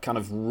I'm kind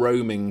of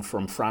roaming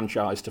from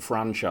franchise to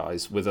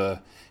franchise with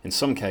in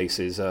some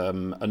cases,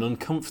 an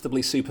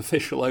uncomfortably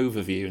superficial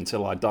overview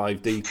until I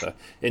dive deeper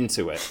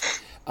into it.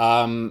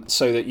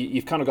 So that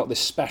you've kind of got this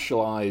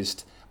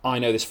specialised, I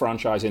know this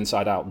franchise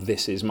inside out,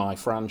 this is my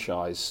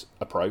franchise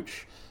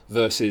approach,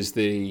 versus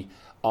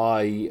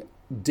I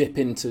dip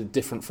into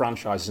different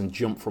franchises and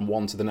jump from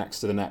one to the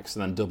next, and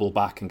then double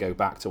back and go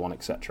back to one,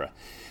 etc.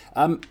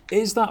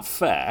 Is that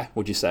fair,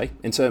 would you say,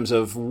 in terms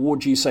of,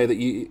 would you say that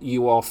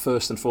you are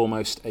first and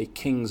foremost a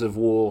Kings of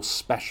War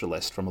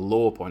specialist from a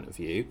lore point of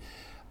view?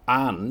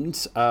 And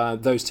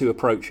those two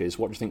approaches,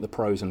 what do you think the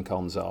pros and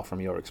cons are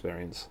from your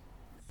experience?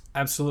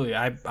 Absolutely.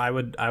 I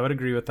would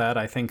agree with that.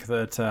 I think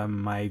that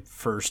my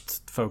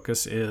first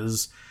focus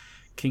is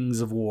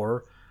Kings of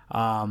War.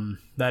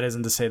 That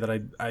isn't to say that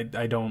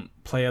I don't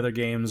play other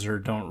games or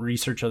don't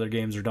research other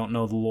games or don't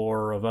know the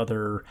lore of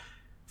other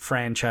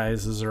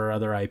franchises or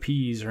other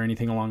IPs or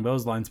anything along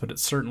those lines, but it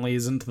certainly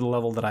isn't to the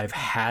level that I've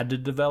had to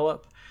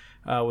develop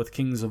with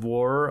Kings of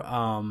War,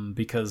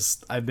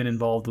 because I've been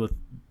involved with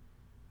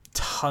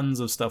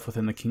tons of stuff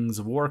within the Kings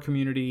of War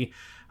community.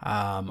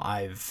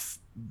 I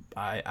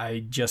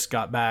just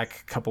got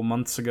back a couple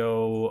months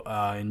ago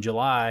in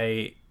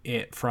July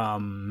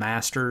from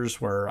Masters,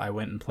 where I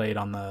went and played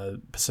on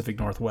the Pacific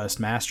Northwest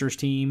Masters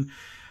team.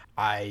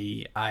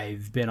 I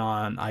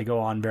go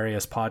on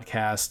various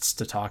podcasts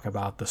to talk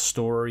about the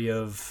story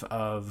of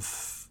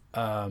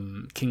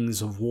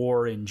Kings of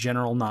War in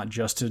general, not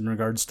just in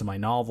regards to my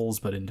novels,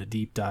 but into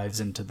deep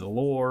dives into the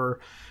lore.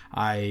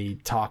 I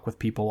talk with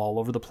people all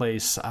over the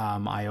place.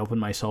 I open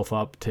myself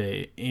up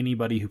to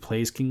anybody who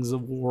plays Kings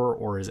of War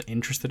or is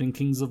interested in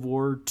Kings of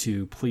War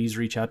to please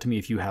reach out to me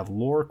if you have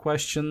lore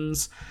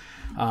questions.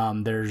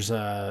 There's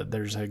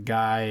a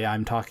guy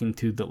I'm talking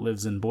to that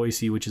lives in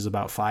Boise, which is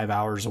about 5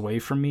 hours away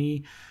from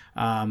me,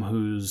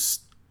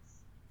 who's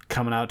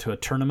coming out to a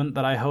tournament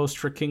that I host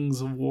for Kings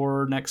of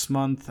War next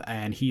month,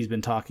 and he's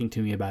been talking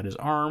to me about his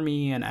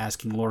army and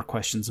asking lore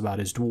questions about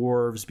his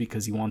dwarves,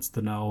 because he wants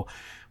to know,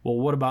 well,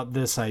 what about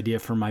this idea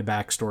for my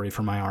backstory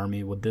for my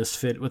army? Would this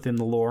fit within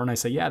the lore? And I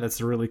say, yeah, that's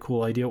a really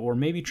cool idea, or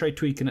maybe try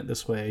tweaking it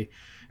this way.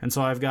 And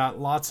so I've got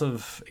lots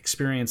of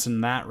experience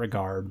in that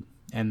regard,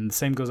 and the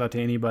same goes out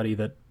to anybody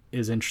that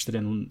is interested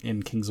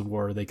in Kings of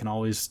War. They can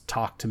always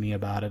talk to me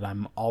about it.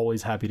 I'm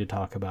always happy to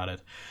talk about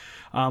it.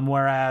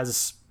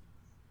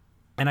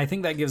 And I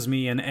think that gives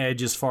me an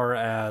edge as far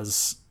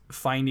as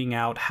finding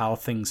out how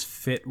things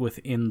fit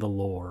within the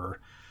lore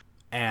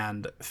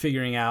and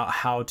figuring out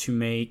how to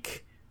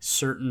make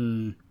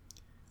certain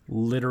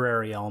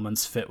literary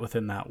elements fit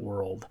within that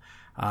world.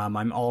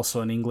 I'm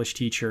also an English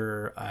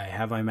teacher. I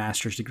have my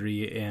master's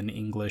degree in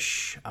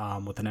English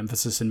with an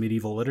emphasis in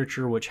medieval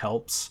literature, which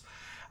helps.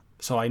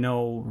 So I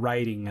know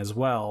writing as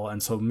well,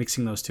 and so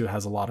mixing those two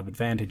has a lot of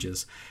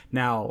advantages.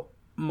 Now,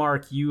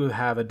 Mark, you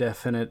have a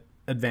definite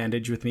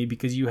advantage with me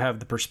because you have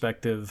the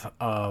perspective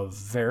of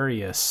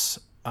various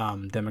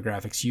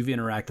demographics. You've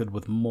interacted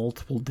with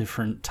multiple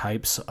different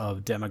types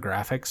of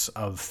demographics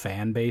of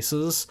fan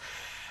bases,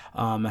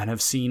 and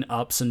have seen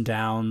ups and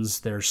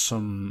downs. There's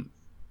some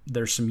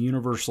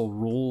universal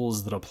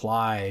rules that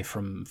apply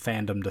from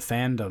fandom to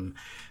fandom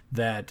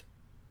that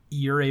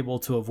you're able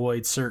to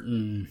avoid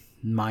certain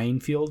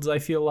minefields, I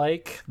feel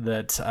like,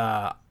 that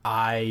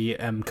I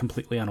am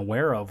completely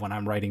unaware of when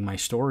I'm writing my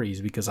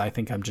stories, because I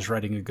think I'm just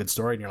writing a good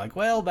story, and you're like,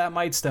 well, that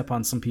might step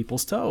on some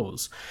people's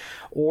toes.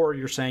 Or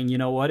you're saying, you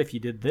know what, if you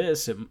did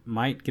this, it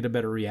might get a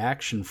better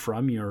reaction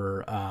from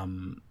your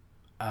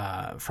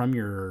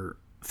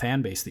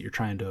fan base that you're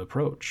trying to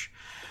approach.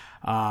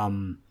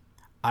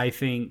 I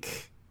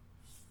think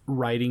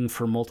writing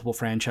for multiple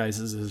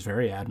franchises is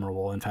very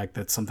admirable. In fact,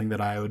 that's something that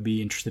I would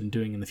be interested in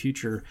doing in the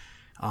future.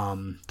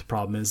 The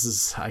problem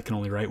is I can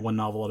only write one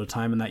novel at a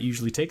time, and that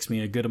usually takes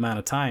me a good amount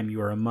of time.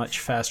 You are a much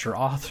faster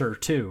author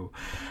too,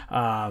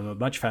 a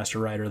much faster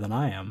writer than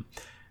I am.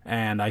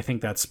 And I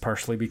think that's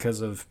partially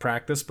because of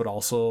practice, but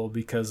also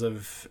because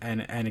of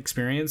an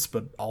experience,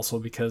 but also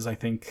because I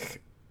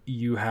think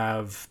you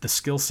have the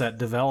skill set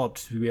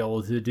developed to be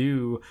able to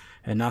do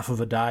enough of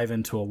a dive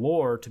into a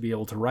lore to be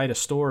able to write a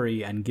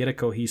story and get a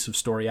cohesive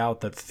story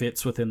out that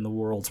fits within the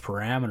world's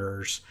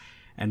parameters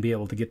and be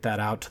able to get that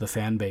out to the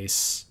fan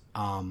base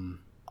on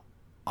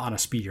a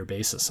speedier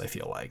basis, I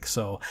feel like.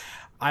 So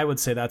I would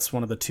say that's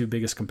one of the two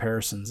biggest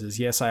comparisons is,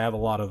 yes, I have a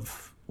lot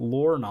of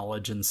lore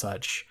knowledge and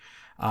such,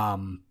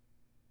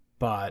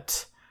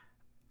 but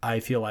I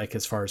feel like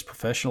as far as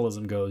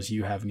professionalism goes,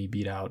 you have me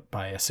beat out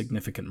by a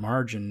significant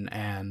margin,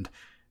 and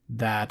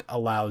that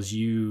allows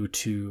you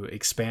to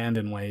expand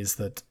in ways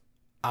that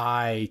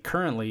I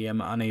currently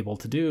am unable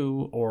to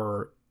do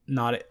or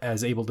not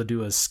as able to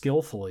do as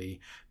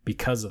skillfully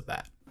because of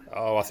that.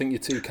 Oh, I think you're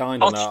too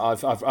kind on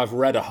that. I've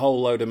read a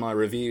whole load of my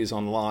reviews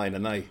online,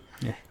 and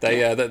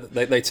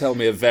they tell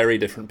me a very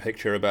different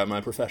picture about my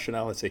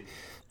professionality.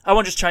 I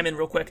want to just chime in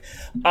real quick,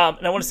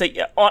 and I want to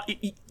say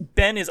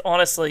Ben is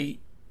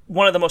honestly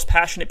one of the most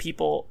passionate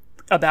people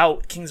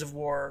about Kings of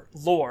War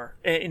lore,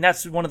 and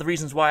that's one of the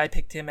reasons why I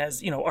picked him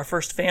as, our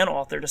first fan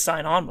author to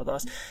sign on with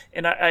us.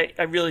 And I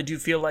really do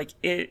feel like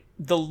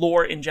the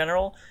lore in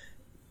general,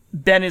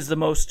 Ben is the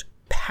most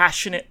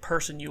passionate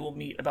person you will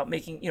meet about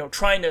making,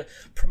 trying to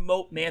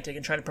promote Mantic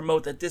and trying to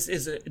promote that this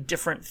is a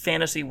different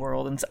fantasy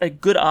world and it's a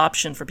good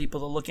option for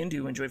people to look into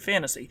who enjoy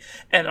fantasy.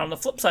 And on the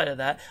flip side of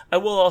that, I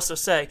will also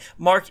say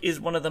Mark is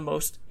one of the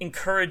most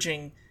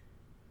encouraging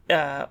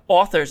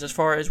authors as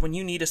far as when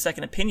you need a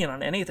second opinion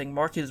on anything.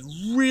 Mark is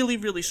really,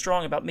 really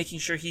strong about making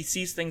sure he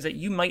sees things that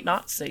you might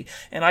not see.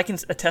 And I can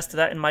attest to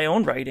that in my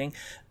own writing.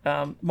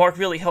 Mark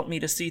really helped me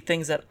to see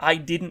things that I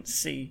didn't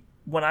see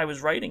when I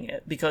was writing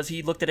it, because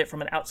he looked at it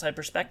from an outside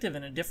perspective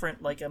and a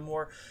different, like a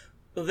more,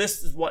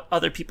 this is what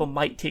other people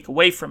might take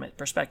away from it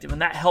perspective.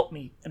 And that helped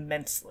me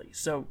immensely.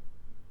 So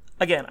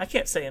again, I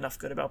can't say enough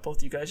good about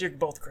both you guys. You're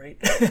both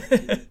great.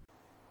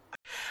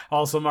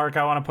 Also, Mark,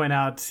 I want to point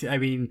out, I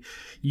mean,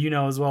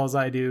 as well as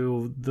I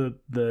do,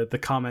 the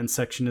comments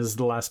section is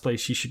the last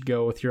place you should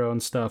go with your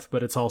own stuff,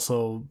 but it's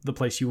also the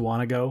place you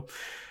want to go.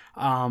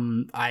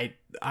 I'm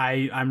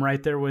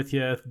right there with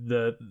you.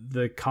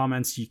 The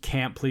comments, you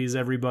can't please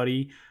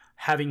everybody.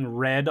 Having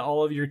read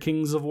all of your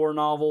Kings of War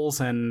novels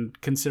and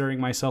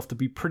considering myself to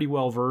be pretty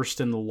well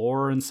versed in the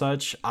lore and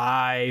such,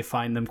 I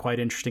find them quite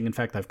interesting. In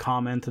fact, I've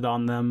commented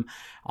on them,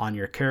 on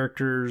your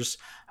characters.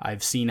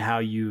 I've seen how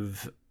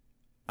you've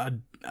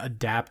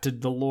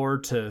adapted the lore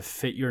to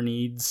fit your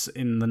needs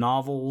in the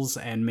novels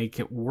and make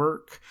it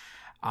work.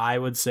 I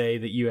would say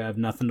that you have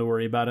nothing to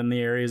worry about in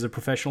the areas of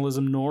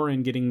professionalism nor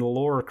in getting the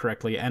lore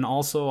correctly. And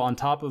also on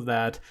top of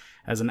that,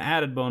 as an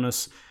added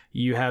bonus,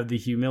 you have the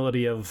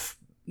humility of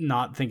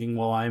not thinking,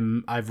 well,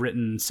 I've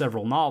written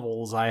several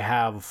novels, I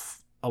have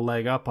a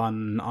leg up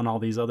on all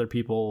these other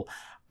people.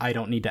 I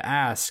don't need to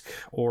ask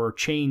or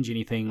change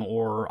anything,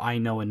 or I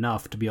know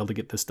enough to be able to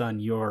get this done.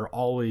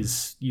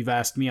 You've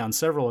asked me on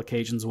several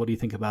occasions, what do you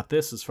think about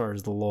this as far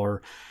as the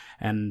lore?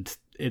 And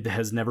it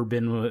has never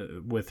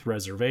been with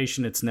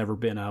reservation. It's never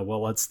been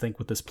let's think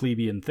what this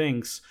plebeian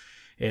thinks.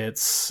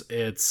 It's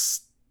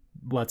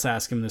let's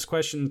ask him this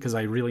question because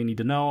I really need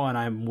to know, and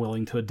I'm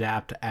willing to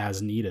adapt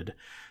as needed.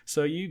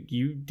 So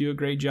you do a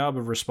great job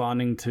of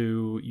responding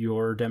to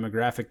your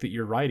demographic that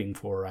you're writing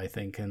for, I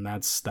think, and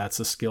that's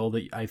a skill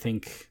that I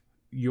think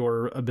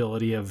your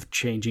ability of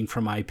changing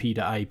from IP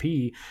to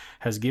IP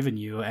has given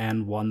you,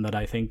 and one that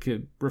I think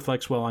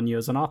reflects well on you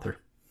as an author.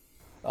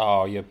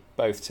 Oh, you're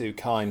both too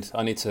kind.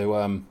 I need to.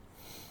 I'm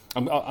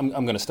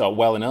going to start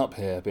welling up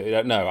here,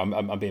 but no,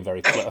 I'm being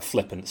very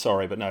flippant.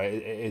 Sorry, but no,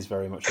 it is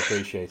very much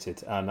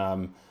appreciated, and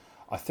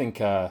I think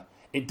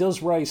it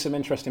does raise some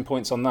interesting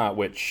points on that,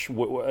 which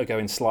are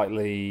going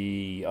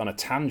slightly on a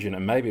tangent,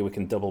 and maybe we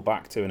can double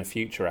back to in a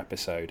future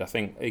episode. I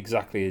think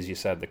exactly as you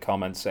said, the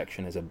comment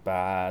section is a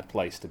bad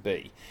place to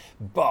be,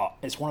 but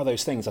it's one of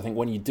those things. I think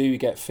when you do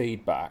get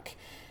feedback.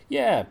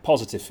 Yeah,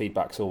 positive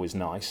feedback's always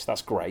nice.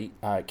 That's great.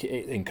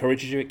 It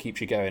encourages you, it keeps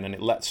you going, and it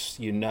lets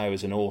you know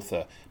as an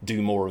author,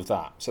 do more of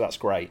that. So that's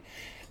great.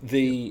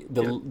 The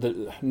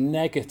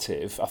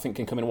negative, I think,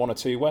 can come in one or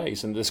two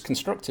ways. And there's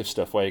constructive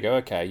stuff where you go,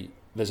 okay,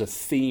 there's a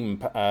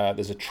theme,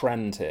 there's a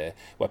trend here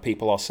where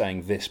people are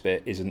saying this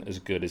bit isn't as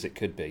good as it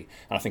could be.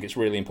 And I think it's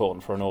really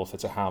important for an author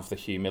to have the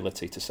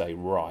humility to say,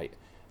 right,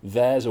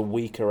 there's a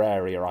weaker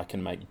area I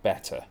can make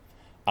better,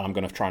 and I'm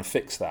going to try and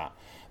fix that.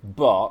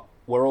 But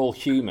we're all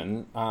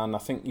human, and I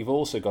think you've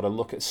also got to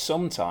look at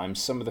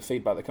sometimes some of the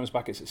feedback that comes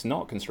back, it's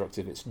not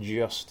constructive, it's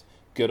just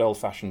good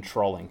old-fashioned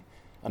trolling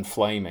and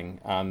flaming,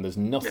 and there's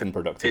nothing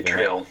productive in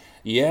it.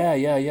 Yeah,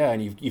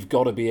 and you've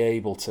got to be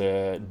able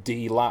to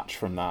delatch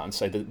from that and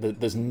say that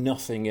there's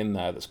nothing in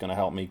there that's going to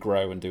help me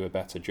grow and do a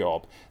better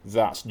job.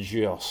 That's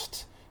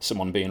just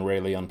someone being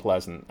really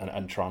unpleasant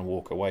and try and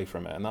walk away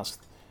from it, and that's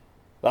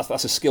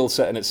a skill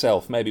set in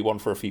itself, maybe one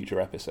for a future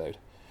episode.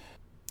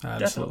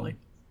 Definitely.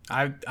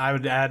 I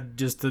would add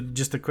just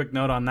a quick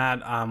note on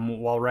that.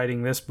 While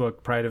writing this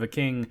book, Pride of a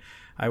King,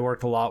 I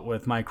worked a lot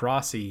with Mike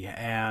Rossi,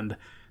 and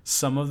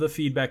some of the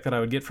feedback that I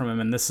would get from him,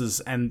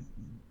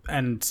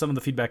 and some of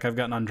the feedback I've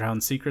gotten on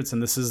Drowned Secrets,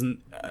 and this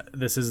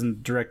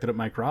isn't directed at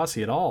Mike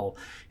Rossi at all.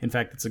 In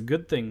fact, it's a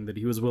good thing that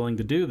he was willing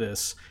to do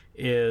this.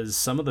 Is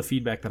some of the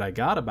feedback that I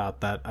got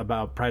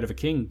about Pride of a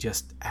King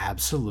just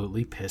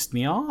absolutely pissed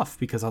me off,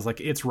 because I was like,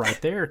 it's right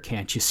there,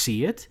 can't you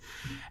see it?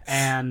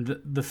 And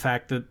the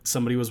fact that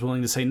somebody was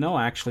willing to say, no,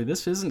 actually,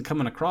 this isn't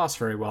coming across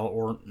very well,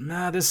 or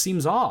nah, this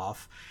seems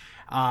off.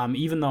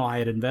 Even though I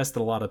had invested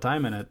a lot of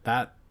time in it,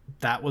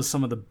 that was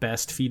some of the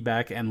best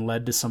feedback and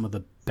led to some of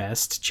the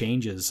best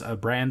changes.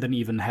 Brandon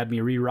even had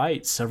me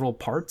rewrite several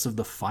parts of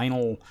the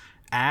final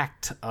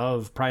act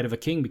of Pride of a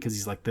King, because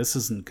he's like, this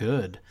isn't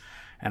good.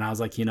 And I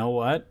was like, you know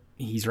what?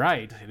 He's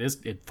right.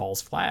 It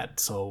falls flat.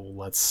 So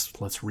let's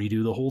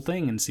redo the whole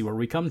thing and see where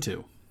we come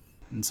to.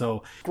 And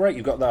so great,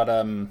 you've got that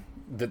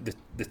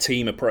the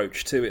team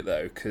approach to it,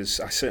 though, because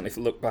I certainly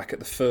look back at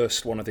the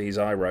first one of these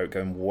I wrote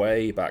going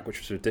way back, which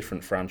was a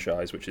different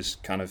franchise, which has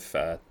kind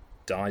of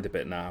died a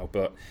bit now,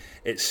 but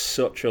it's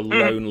such a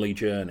lonely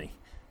journey.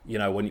 You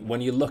know,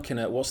 when you're looking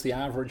at what's the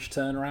average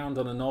turnaround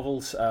on a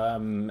novel,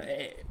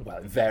 it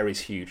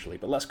varies hugely,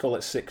 but let's call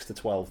it 6 to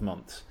 12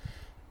 months.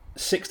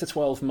 6 to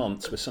 12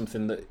 months with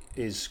something that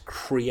is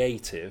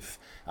creative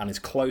and is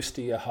close to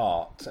your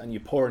heart, and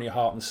you're pouring your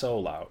heart and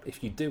soul out.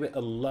 If you do it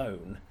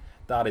alone,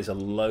 that is a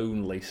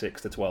lonely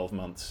 6 to 12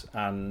 months,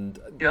 and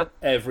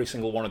every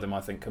single one of them,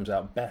 I think, comes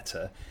out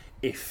better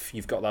if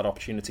you've got that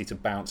opportunity to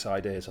bounce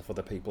ideas off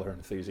other people who are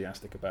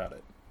enthusiastic about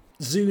it.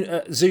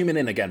 Zooming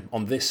in again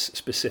on this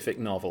specific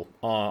novel,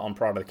 on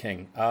Pride of the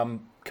King,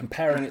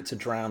 comparing it to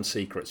Drowned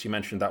Secrets, you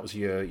mentioned that was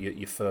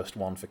your first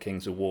one for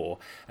Kings of War,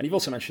 and you've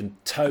also mentioned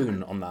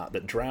tone on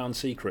that Drowned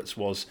Secrets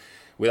was,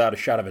 without a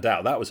shadow of a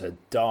doubt, that was a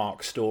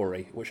dark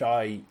story, which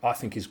I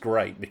think is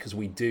great, because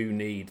we do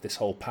need this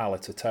whole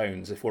palette of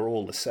tones. If we're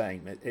all the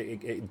same,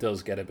 it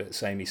does get a bit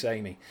samey.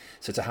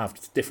 So to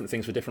have different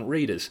things for different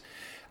readers.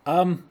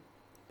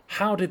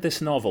 How did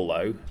this novel,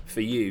 though,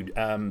 for you,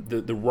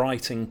 the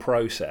writing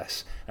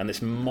process and this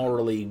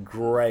morally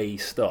grey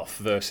stuff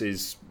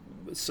versus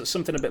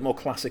something a bit more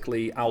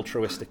classically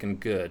altruistic and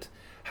good,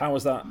 how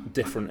was that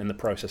different in the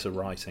process of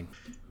writing?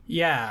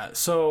 Yeah,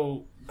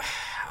 so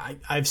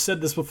I've said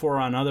this before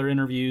on other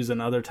interviews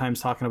and other times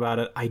talking about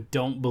it. I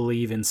don't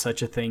believe in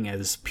such a thing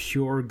as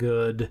pure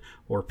good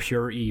or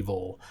pure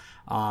evil.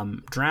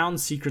 Drowned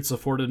Secrets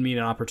afforded me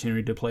an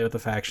opportunity to play with a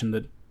faction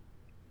that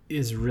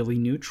is really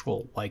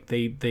neutral. Like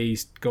they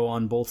go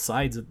on both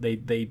sides.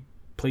 They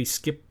play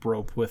skip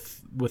rope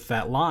with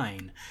that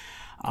line.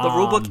 The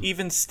rulebook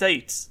even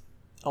states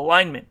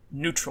alignment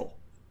neutral.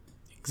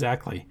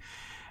 Exactly.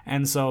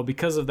 And so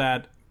because of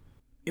that,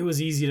 it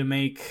was easy to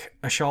make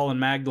Ashal and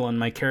Magdalene,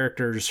 my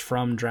characters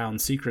from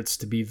Drowned Secrets,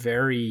 to be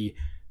very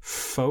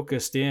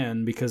focused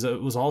in, because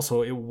it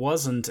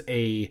wasn't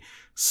a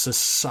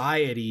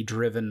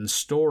society-driven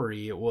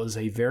story. It was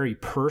a very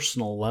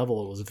personal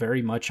level. It was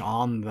very much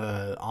on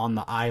the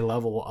eye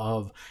level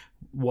of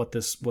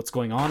what's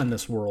going on in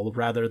this world,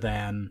 rather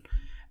than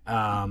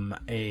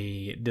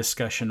a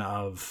discussion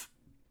of,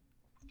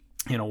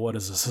 what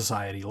is a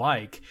society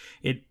like.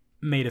 It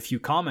made a few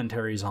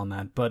commentaries on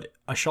that, but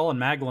Ashal and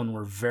Magdalene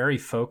were very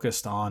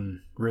focused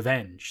on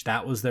revenge.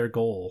 That was their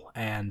goal,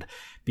 and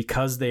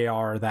because they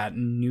are that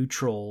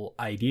neutral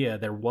idea,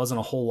 there wasn't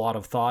a whole lot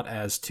of thought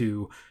as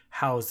to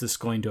how is this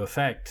going to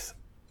affect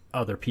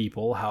other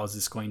people, how is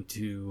this going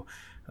to...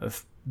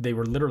 They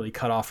were literally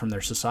cut off from their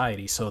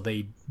society, so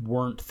they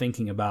weren't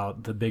thinking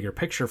about the bigger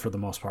picture for the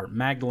most part.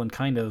 Magdalene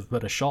kind of,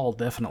 but Ashal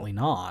definitely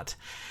not.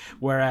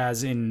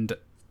 Whereas in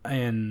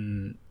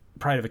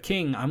Pride of a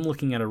King, I'm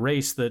looking at a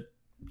race that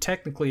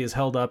technically is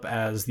held up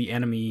as the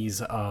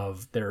enemies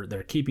of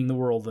they're keeping the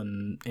world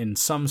in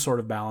some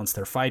sort of balance.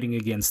 They're fighting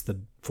against the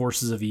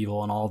forces of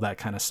evil and all that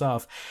kind of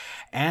stuff,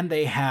 and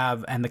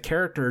the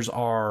characters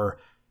are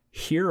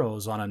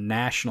heroes on a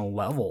national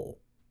level.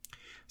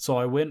 So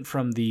I went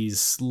from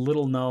these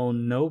little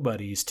known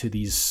nobodies to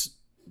these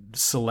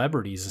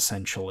celebrities,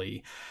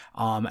 essentially,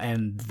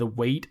 and the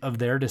weight of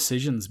their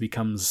decisions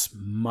becomes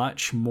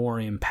much more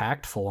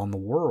impactful on the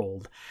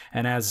world.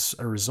 And as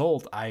a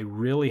result, I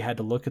really had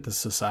to look at the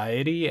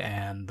society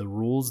and the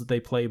rules that they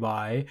play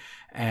by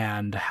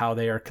and how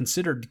they are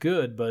considered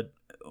good. But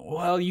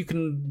well, you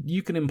can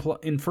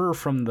infer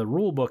from the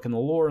rule book and the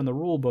lore in the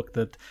rule book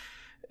that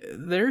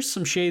there's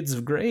some shades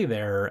of gray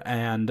there,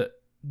 and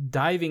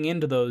diving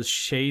into those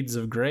shades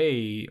of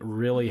gray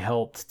really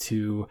helped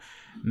to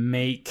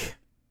make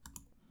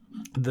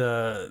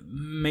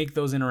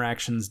those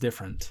interactions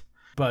different.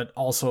 But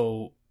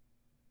also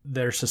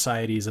their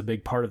society is a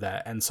big part of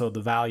that, and so the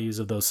values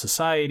of those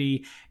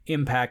society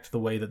impact the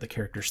way that the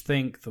characters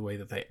think, the way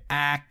that they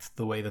act,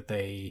 the way that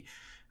they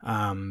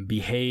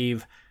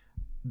behave,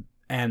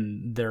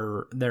 and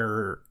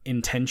their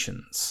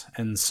intentions.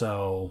 And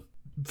so,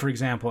 for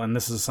example, and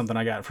this is something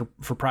I got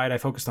for Pride, I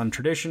focused on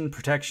tradition,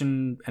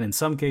 protection, and in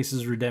some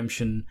cases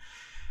redemption.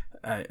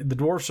 The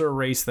dwarves are a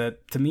race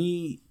that, to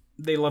me,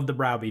 they love to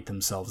browbeat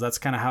themselves. That's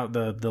kind of how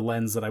the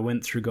lens that I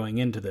went through going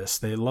into this.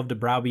 They love to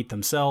browbeat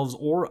themselves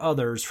or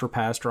others for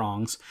past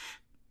wrongs.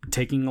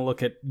 taking a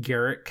look at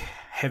Garrick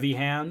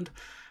Heavyhand,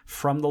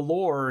 from the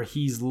lore,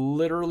 he's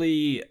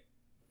literally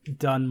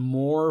done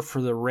more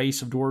for the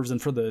race of dwarves and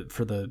for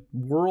the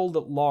world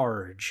at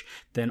large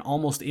than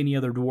almost any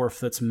other dwarf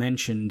that's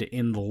mentioned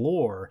in the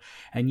lore,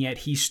 and yet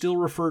he's still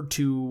referred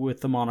to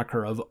with the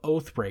moniker of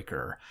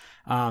Oathbreaker,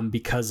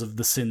 because of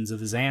the sins of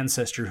his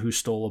ancestor who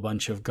stole a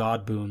bunch of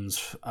god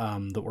boons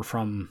that were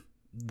from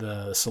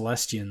the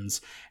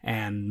Celestians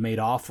and made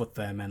off with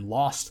them and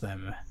lost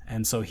them,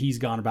 and so he's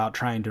gone about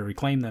trying to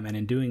reclaim them, and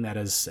in doing that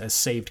has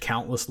saved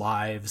countless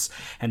lives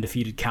and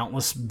defeated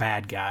countless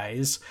bad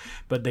guys,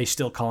 but they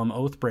still call him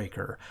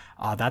Oathbreaker.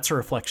 That's a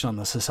reflection on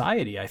the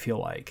society, I feel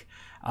like.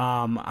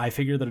 I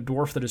figure that a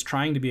dwarf that is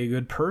trying to be a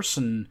good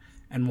person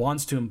and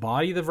wants to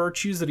embody the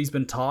virtues that he's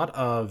been taught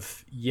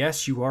of,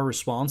 yes, you are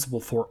responsible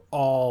for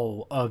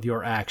all of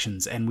your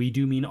actions, and we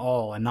do mean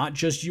all, and not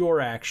just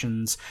your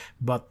actions,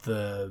 but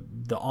the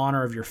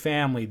honor of your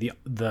family,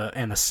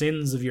 and the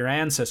sins of your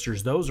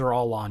ancestors. Those are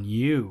all on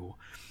you.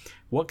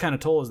 What kind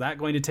of toll is that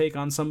going to take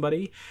on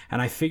somebody?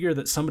 And I figure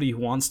that somebody who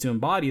wants to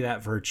embody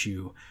that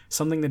virtue,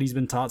 something that he's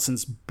been taught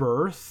since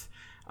birth,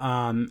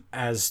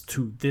 as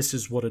to this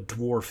is what a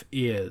dwarf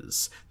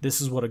is, this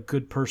is what a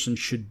good person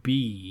should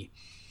be,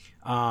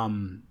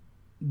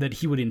 that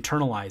he would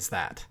internalize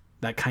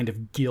that kind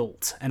of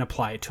guilt and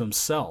apply it to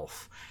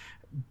himself.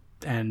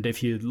 And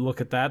if you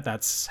look at that,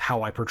 that's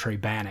how I portray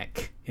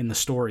Bannock in the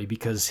story,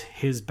 because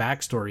his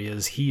backstory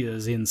is he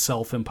is in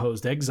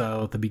self-imposed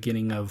exile at the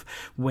beginning of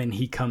when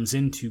he comes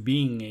into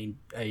being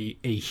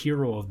a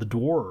hero of the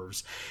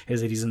dwarves,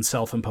 is that he's in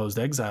self-imposed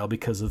exile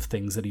because of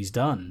things that he's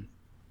done.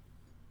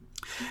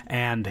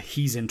 And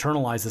he's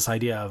internalized this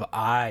idea of,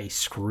 I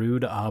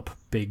screwed up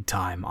big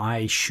time.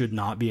 I should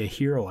not be a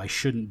hero. I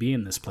shouldn't be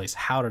in this place.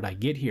 How did I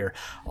get here?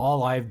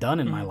 All I've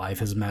done in my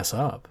life is mess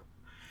up.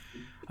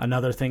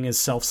 Another thing is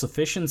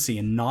self-sufficiency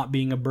and not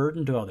being a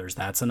burden to others.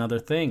 That's another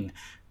thing.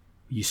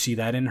 You see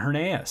that in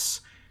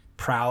Herneus.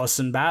 Prowess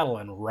in battle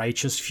and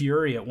righteous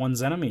fury at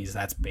one's enemies.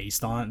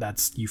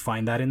 You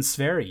find that in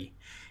Sverri.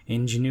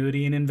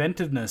 Ingenuity and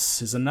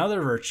inventiveness is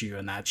another virtue,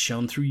 and that's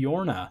shown through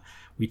Yorna.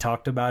 We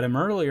talked about him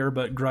earlier,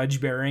 but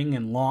grudge-bearing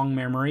and long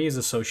memory is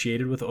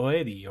associated with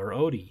Oedi or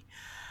Odi.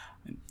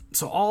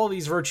 So all of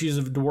these virtues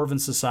of dwarven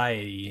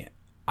society,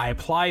 I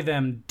apply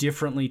them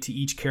differently to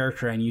each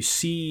character, and you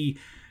see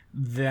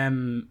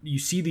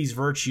these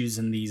virtues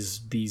and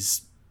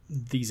these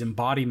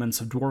embodiments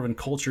of dwarven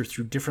culture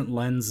through different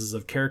lenses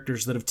of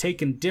characters that have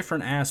taken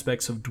different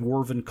aspects of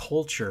dwarven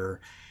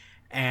culture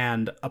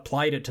and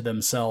applied it to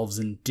themselves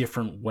in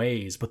different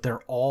ways, but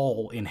they're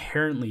all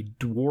inherently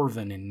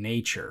dwarven in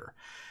nature.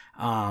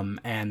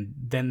 And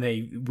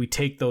then we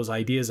take those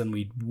ideas and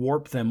we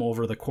warp them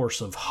over the course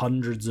of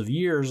hundreds of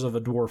years of a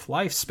dwarf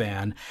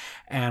lifespan,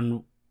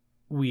 and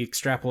we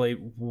extrapolate,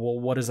 well,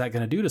 what is that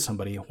going to do to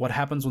somebody? What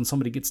happens when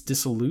somebody gets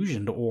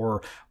disillusioned,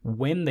 or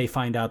when they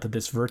find out that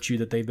this virtue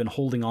that they've been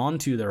holding on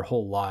to their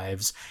whole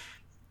lives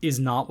is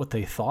not what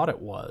they thought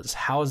it was?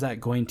 How is that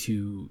going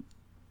to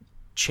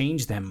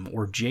change them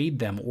or jade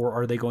them, or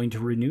are they going to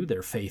renew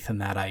their faith in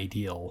that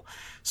ideal?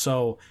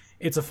 So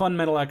it's a fun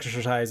mental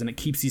exercise, and it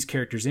keeps these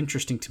characters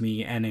interesting to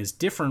me, and is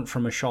different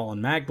from Ashal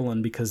and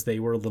Magdalene because they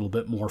were a little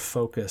bit more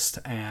focused,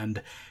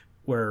 and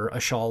where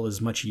Ashal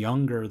is much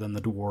younger than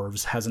the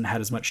dwarves, hasn't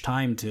had as much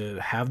time to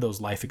have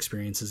those life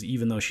experiences,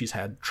 even though she's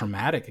had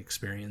traumatic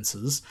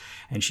experiences,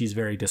 and she's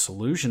very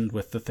disillusioned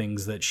with the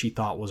things that she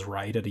thought was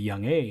right at a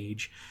young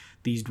age.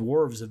 These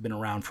dwarves have been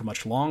around for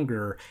much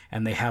longer,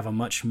 and they have a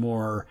much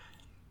more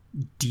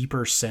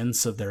deeper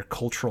sense of their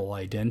cultural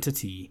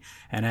identity,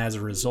 and as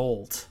a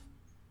result,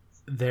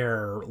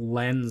 their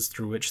lens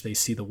through which they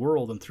see the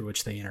world and through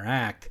which they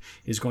interact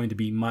is going to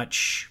be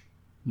much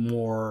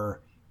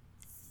more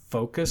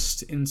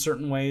focused in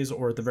certain ways,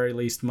 or at the very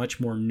least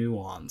much more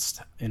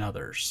nuanced in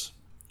others.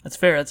 That's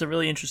fair. That's a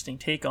really interesting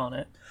take on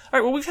it. All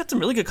right, well, we've had some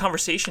really good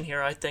conversation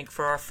here, I think,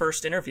 for our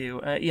first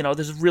interview.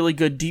 There's a really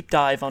good deep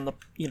dive on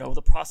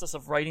the process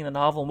of writing the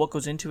novel and what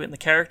goes into it and the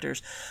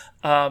characters.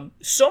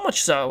 So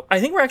much so, I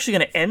think we're actually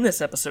going to end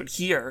this episode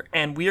here,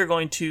 and we are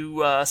going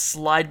to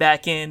slide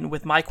back in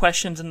with my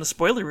questions and the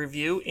spoiler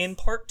review in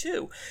part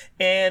 2.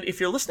 And if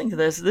you're listening to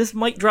this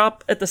might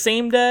drop at the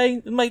same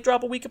day, it might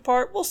drop a week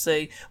apart. We'll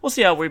see. We'll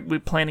see how we're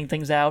planning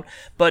things out.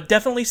 But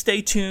definitely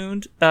stay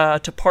tuned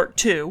to part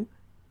 2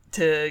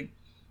 to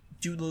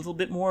do a little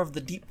bit more of the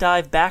deep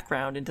dive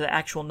background into the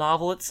actual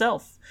novel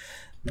itself.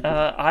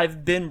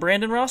 I've been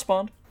Brandon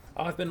Rossbond.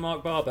 I've been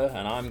Mark Barber,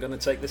 and I'm going to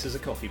take this as a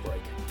coffee break.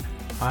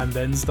 I'm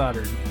Ben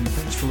Stoddard, and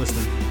thanks for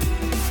listening.